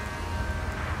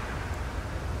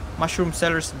 Mushroom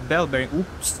sellers, bell bearing.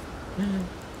 Oops.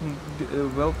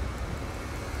 Well.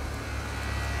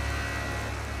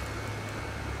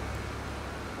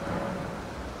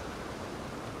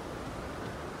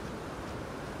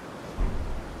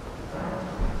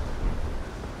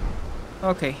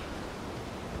 Okay.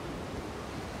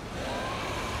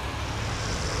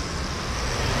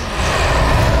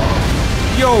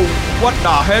 Yo, what the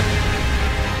heck?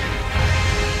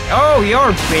 Oh,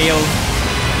 you're Bayle.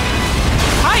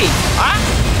 Hi! Ah!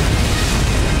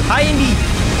 Hi, indeed.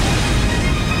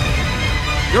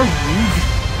 You're rude.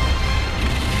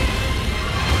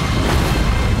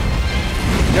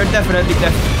 You're definitely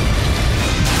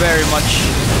very much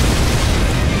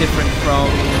different from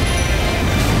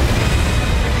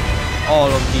all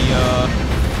of the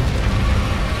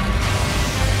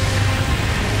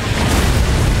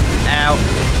Ow.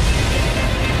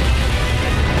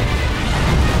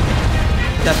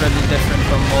 Definitely different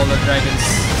from all the dragons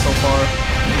so far.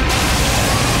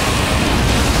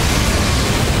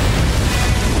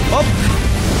 Oh!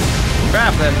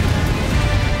 Grab them.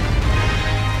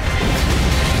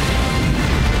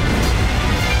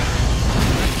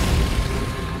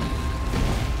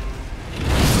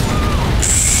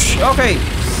 Okay.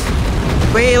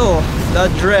 Bayle the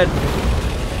Dread.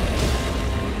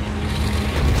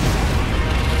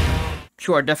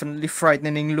 You are definitely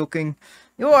frightening looking.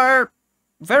 You are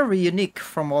very unique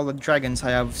from all the dragons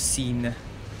I have seen.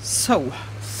 So,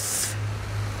 let's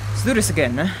do this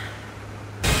again.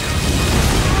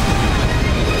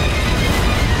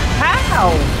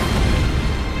 How?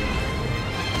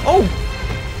 Oh!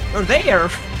 You're there!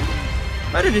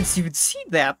 I didn't even see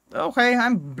that. Okay,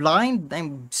 I'm blind,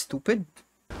 I'm stupid.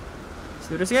 Let's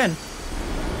do this again.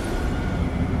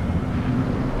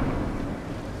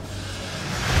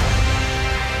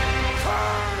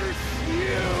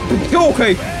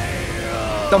 Okay.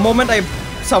 The moment I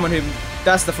summon him,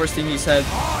 that's the first thing he said.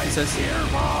 He says, "You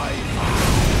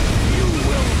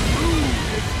will rue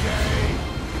this day.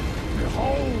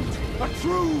 Behold, a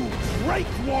true great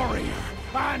warrior,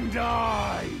 and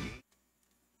I."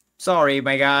 Sorry,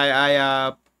 my guy.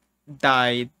 I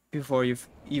died before you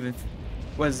even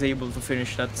was able to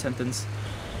finish that sentence.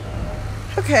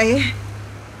 Okay.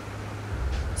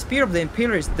 Spear of the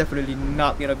Impaler is definitely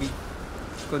not gonna be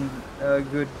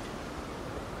good.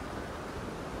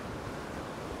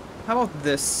 How about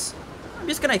this? I'm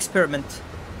just gonna experiment.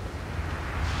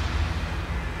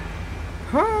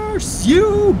 Curse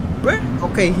you!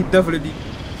 Okay, he definitely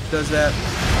does that.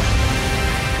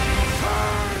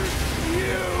 Curse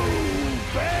you,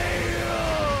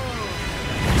 Bayle!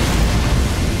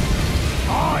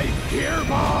 I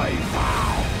hereby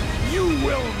vow you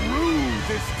will rue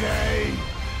this day.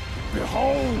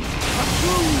 Behold, a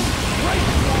true great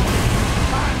one,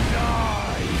 and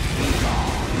I,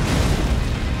 Igon.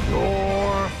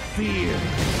 Your fear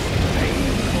may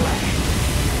clash.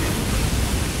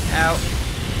 Ow.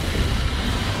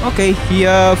 Okay, he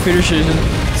finishes his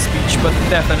speech, but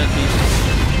definitely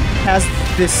has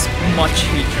this much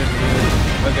hatred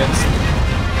against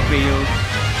Bayle.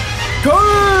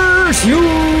 Curse you,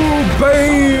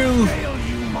 Bayle! Bayle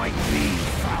you might be,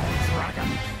 foul dragon,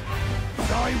 but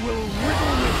I will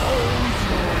riddle with holes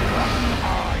your rotten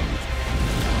hide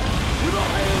with a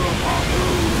hail of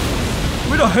harpoons.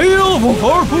 With a hail of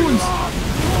harpoons!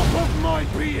 Drop of my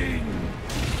being.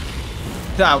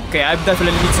 Okay, I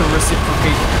definitely need to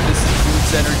reciprocate this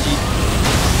dude's energy.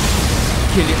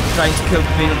 Trying to kill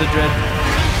Bayle the Dread.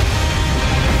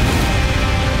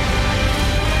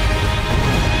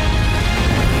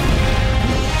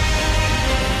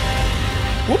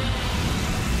 Whoop!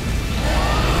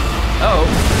 Oh.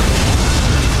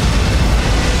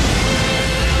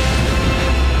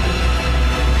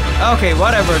 Okay,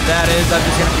 whatever that is, I'm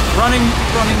just gonna keep running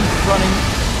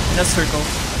in a circle.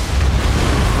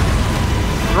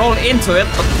 roll into it,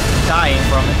 but dying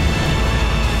from it.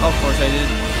 Of course I did.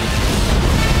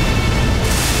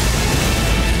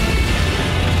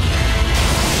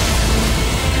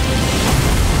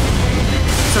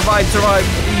 Survive, survive,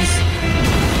 please.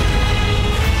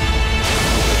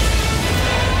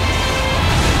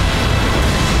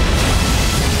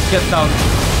 Get down.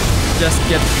 Just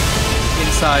get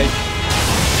inside.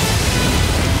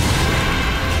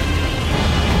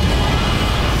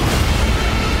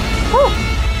 Woo!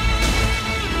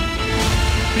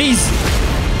 Please.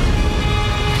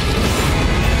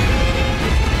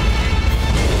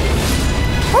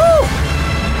 Woo!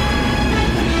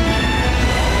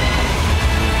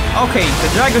 Okay, the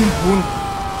dragon wound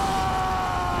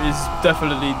is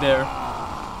definitely there.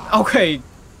 Okay,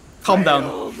 calm down.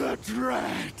 Hail the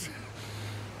dread.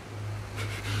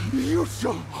 You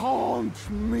shall haunt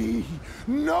me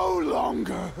no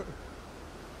longer.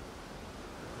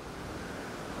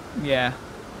 Yeah.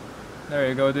 There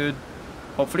you go, dude.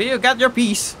 Hopefully you got your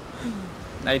piece.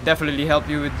 I definitely help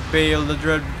you with Bayle the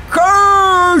Dread.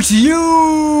 Curse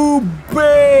you,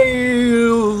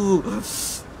 Bayle!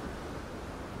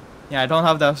 Yeah, I don't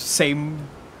have the same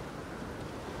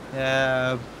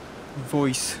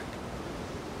voice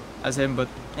as him, but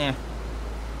yeah.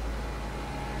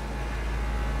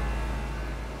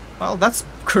 Well, that's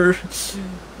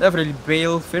definitely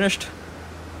Bayle finished.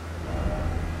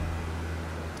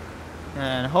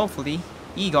 And hopefully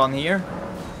Igon here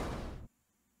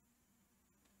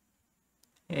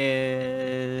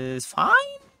is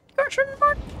fine? Question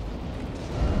mark?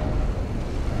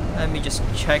 Let me just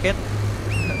check it.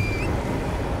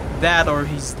 That or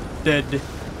he's dead.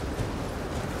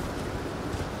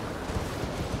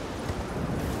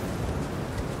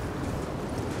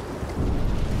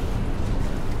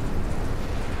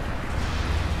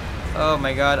 Oh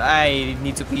my god, I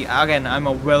need to pee. Again, I'm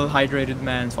a well-hydrated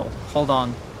man, so hold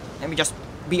on. Let me just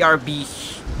BRB.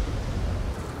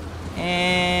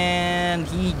 And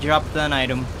he dropped an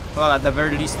item. Well, at the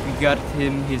very least, we got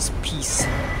him his piece.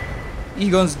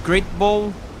 Igon's Great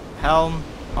Bowl, Helm,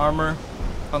 Armor,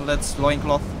 Gauntlets,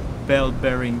 Loincloth, Bell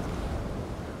Bearing.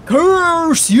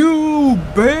 Curse you,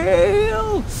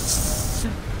 Bayle!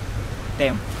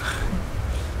 Damn.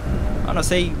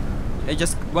 I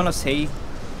just wanna say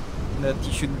that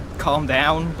you should calm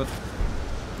down, but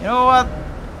you know what?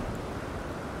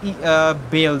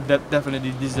 Bayle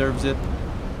definitely deserves it.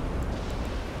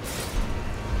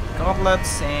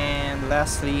 Gauntlets, and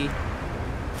lastly,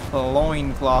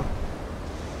 Loincloth.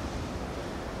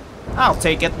 I'll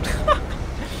take it.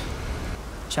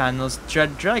 Channels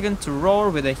Dread Dragon to roar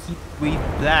with a heat wave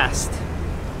blast.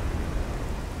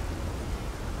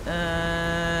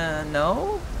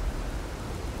 No?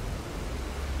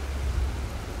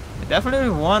 I definitely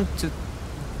want to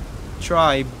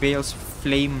try Bayle's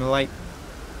Flame Light.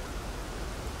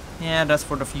 Yeah, that's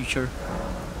for the future.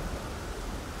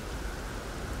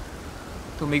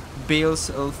 To make Bayle's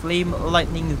Flame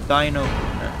Lightning Dino.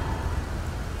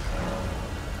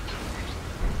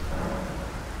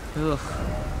 Ugh.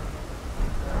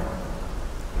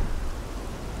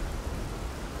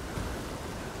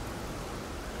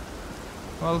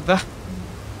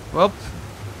 Well,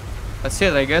 that's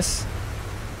it, I guess.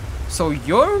 So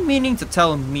you're meaning to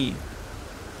tell me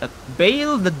that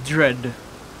Bayle the Dread,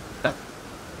 that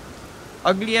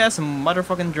ugly ass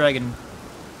motherfucking dragon,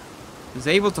 is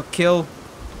able to kill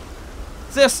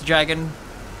this dragon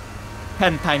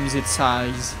 10 times its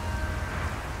size?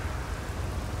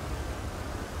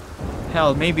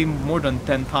 Hell, maybe more than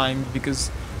 10 times, because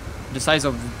the size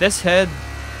of this head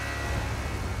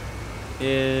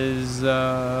is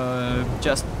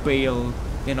just Bayle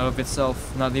in and of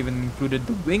itself, not even included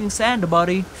the wings and the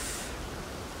body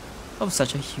of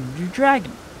such a huge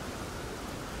dragon.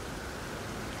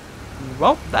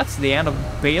 Well, that's the end of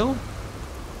Bayle.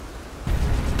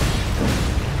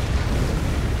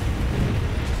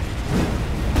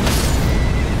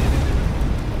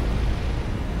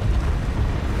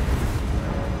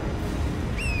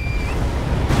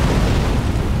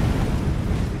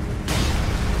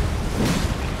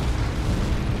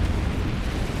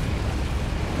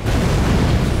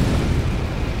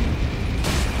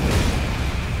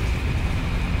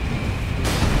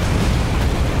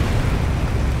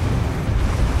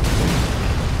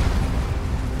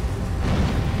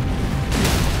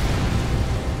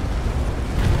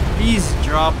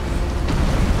 Drop.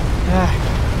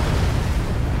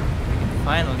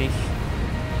 Finally.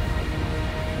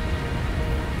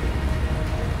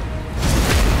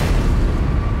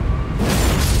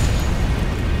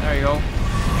 There you go.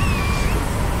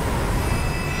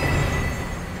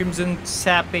 Crimson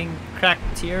Sapping,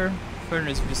 Cracked Tear,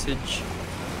 Furnace Visage.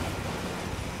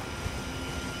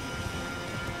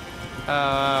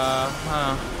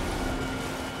 Huh.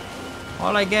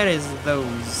 All I get is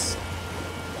those.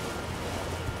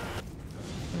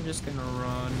 I'm just gonna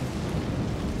run.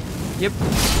 Yep.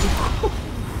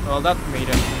 Well, that made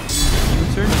a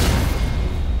U-turn.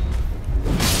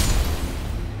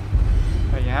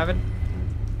 There you have it.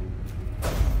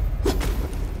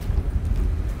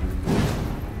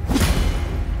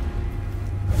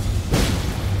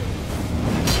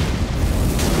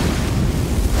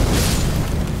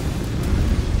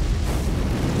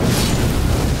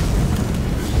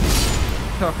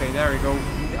 Okay, there we go.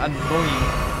 Annoying.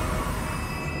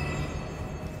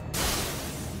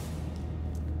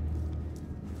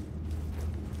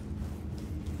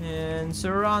 And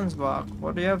Sir Ransbach,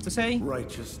 what do you have to say?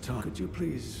 Righteous tongue, could you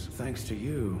please, thanks to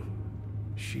you,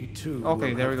 she too Okay,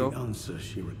 will there have we the go. answer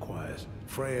she requires.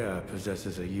 Freya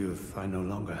possesses a youth I no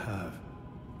longer have.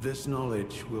 This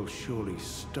knowledge will surely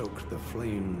stoke the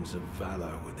flames of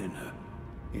valor within her.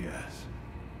 Yes.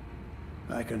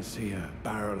 I can see her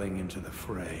barreling into the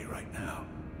fray right now.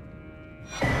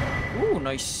 Ooh,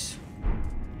 nice.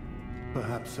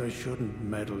 Perhaps I shouldn't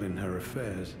meddle in her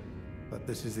affairs, but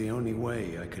this is the only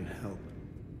way I can help.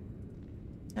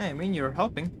 Hey, I mean, you're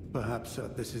helping. Perhaps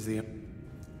this is the...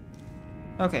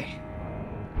 Okay.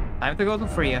 Time to go to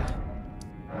Freya.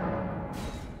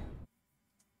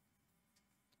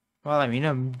 Well, I mean,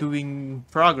 I'm doing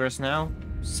progress now.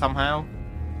 Somehow.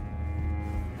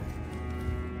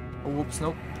 Oh, whoops,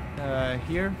 nope.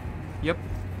 Here? Yep.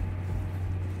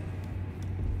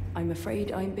 I'm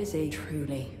afraid I'm busy,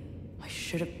 truly. I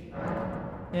should have...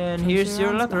 And here's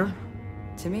your letter.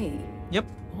 To me? Yep.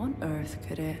 What on earth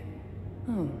could it...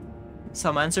 Oh.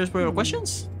 Some answers for your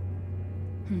questions?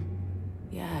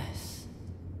 Yes.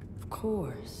 Of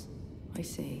course. I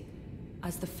see.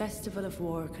 As the Festival of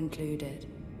War concluded,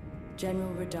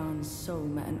 General Radahn's soul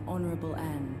met an honorable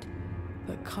end,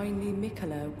 but kindly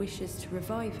Mikola wishes to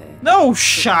revive it. No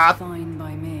shot! Fine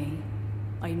by me.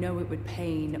 I know it would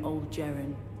pain old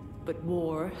Jeren, but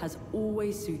war has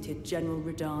always suited General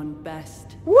Radahn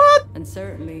best. What? And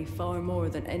certainly far more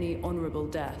than any honorable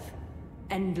death.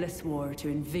 Endless war to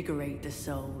invigorate the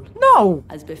soul. No!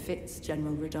 As befits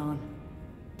General Radahn,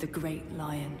 the great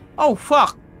lion. Oh,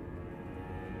 fuck!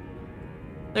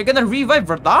 They're gonna revive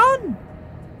Radahn?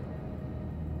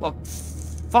 Well,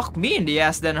 fuck me in the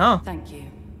ass then, huh? Thank you.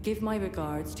 Give my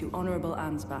regards to Honorable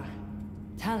Ansbach.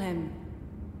 Tell him,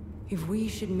 if we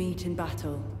should meet in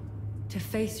battle, to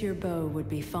face your bow would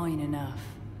be fine enough.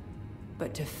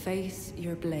 But to face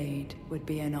your blade would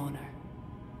be an honor.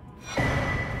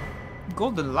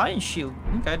 Golden Lion Shield.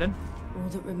 Okay then. All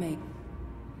that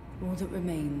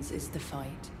remains is the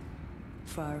fight.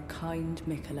 For our kind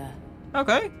Mikola.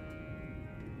 Okay.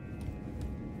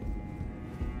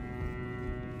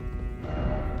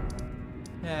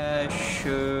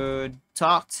 Should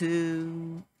talk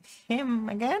to him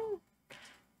again?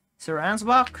 Sir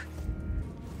Ansbach?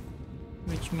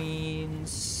 Which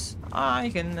means I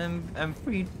can, I'm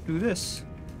free to do this.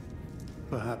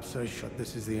 Perhaps I should...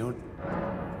 This is the only...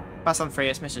 Pass on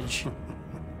Freya's message.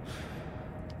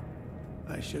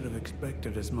 I should have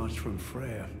expected as much from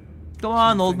Freya. Go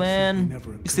on, Some old things simply man.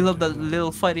 never You still have occurred that to me.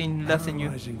 little fighting left in you.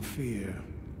 Paralyzing fear.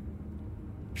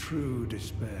 True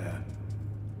despair.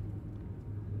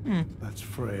 That's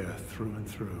Freya through and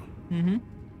through. Mm-hmm.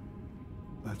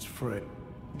 That's Freya.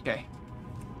 Okay.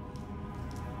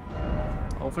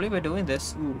 Hopefully by doing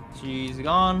this. Ooh, she's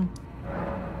gone.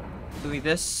 Doing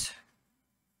this.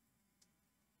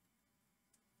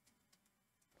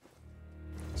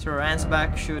 Sir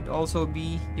Ansbach should also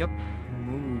be, yep,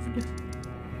 moved.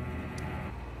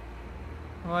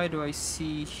 Why do I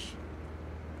see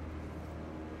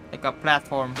like a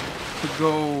platform to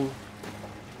go?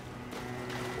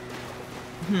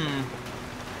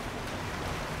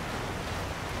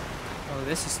 Oh,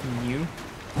 this is new.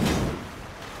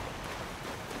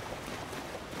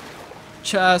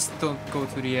 Just don't go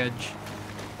to the edge.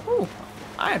 Ooh,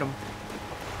 item.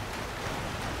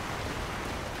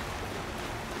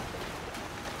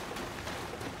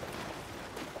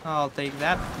 I'll take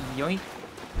that. Yoink.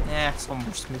 Some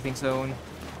more smithing zone.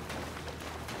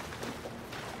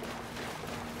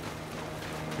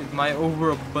 With my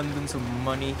overabundance of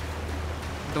money,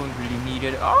 don't really need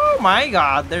it. Oh my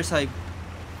god, there's like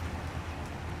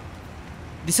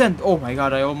descent. Oh my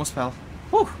god, I almost fell.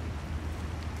 Whew.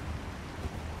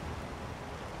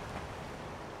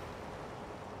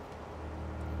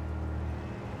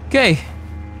 Okay.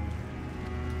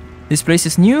 This place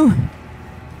is new.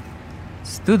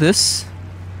 Let's do this.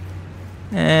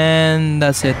 And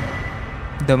that's it.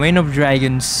 Domain of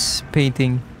Dragons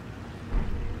painting.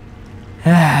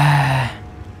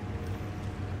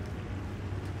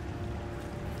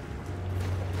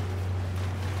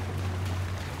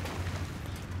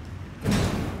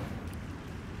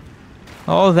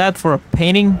 All that for a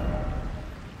painting?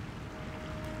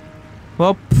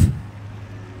 Well,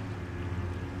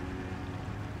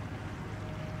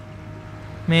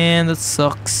 man, that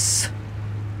sucks.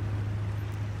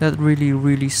 That really,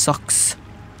 really sucks.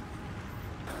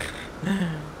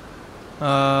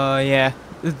 Yeah,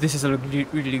 this is a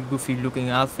really goofy looking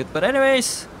outfit. But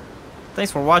anyways,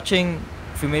 thanks for watching.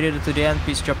 If you made it to the end,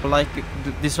 please drop a like,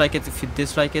 dislike it if you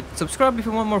dislike it, subscribe if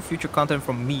you want more future content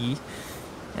from me,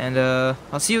 and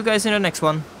I'll see you guys in the next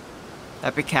one.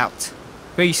 Epic out.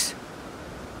 Peace.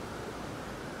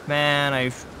 Man,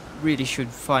 I really should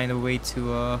find a way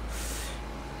to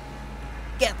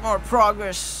get more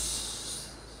progress.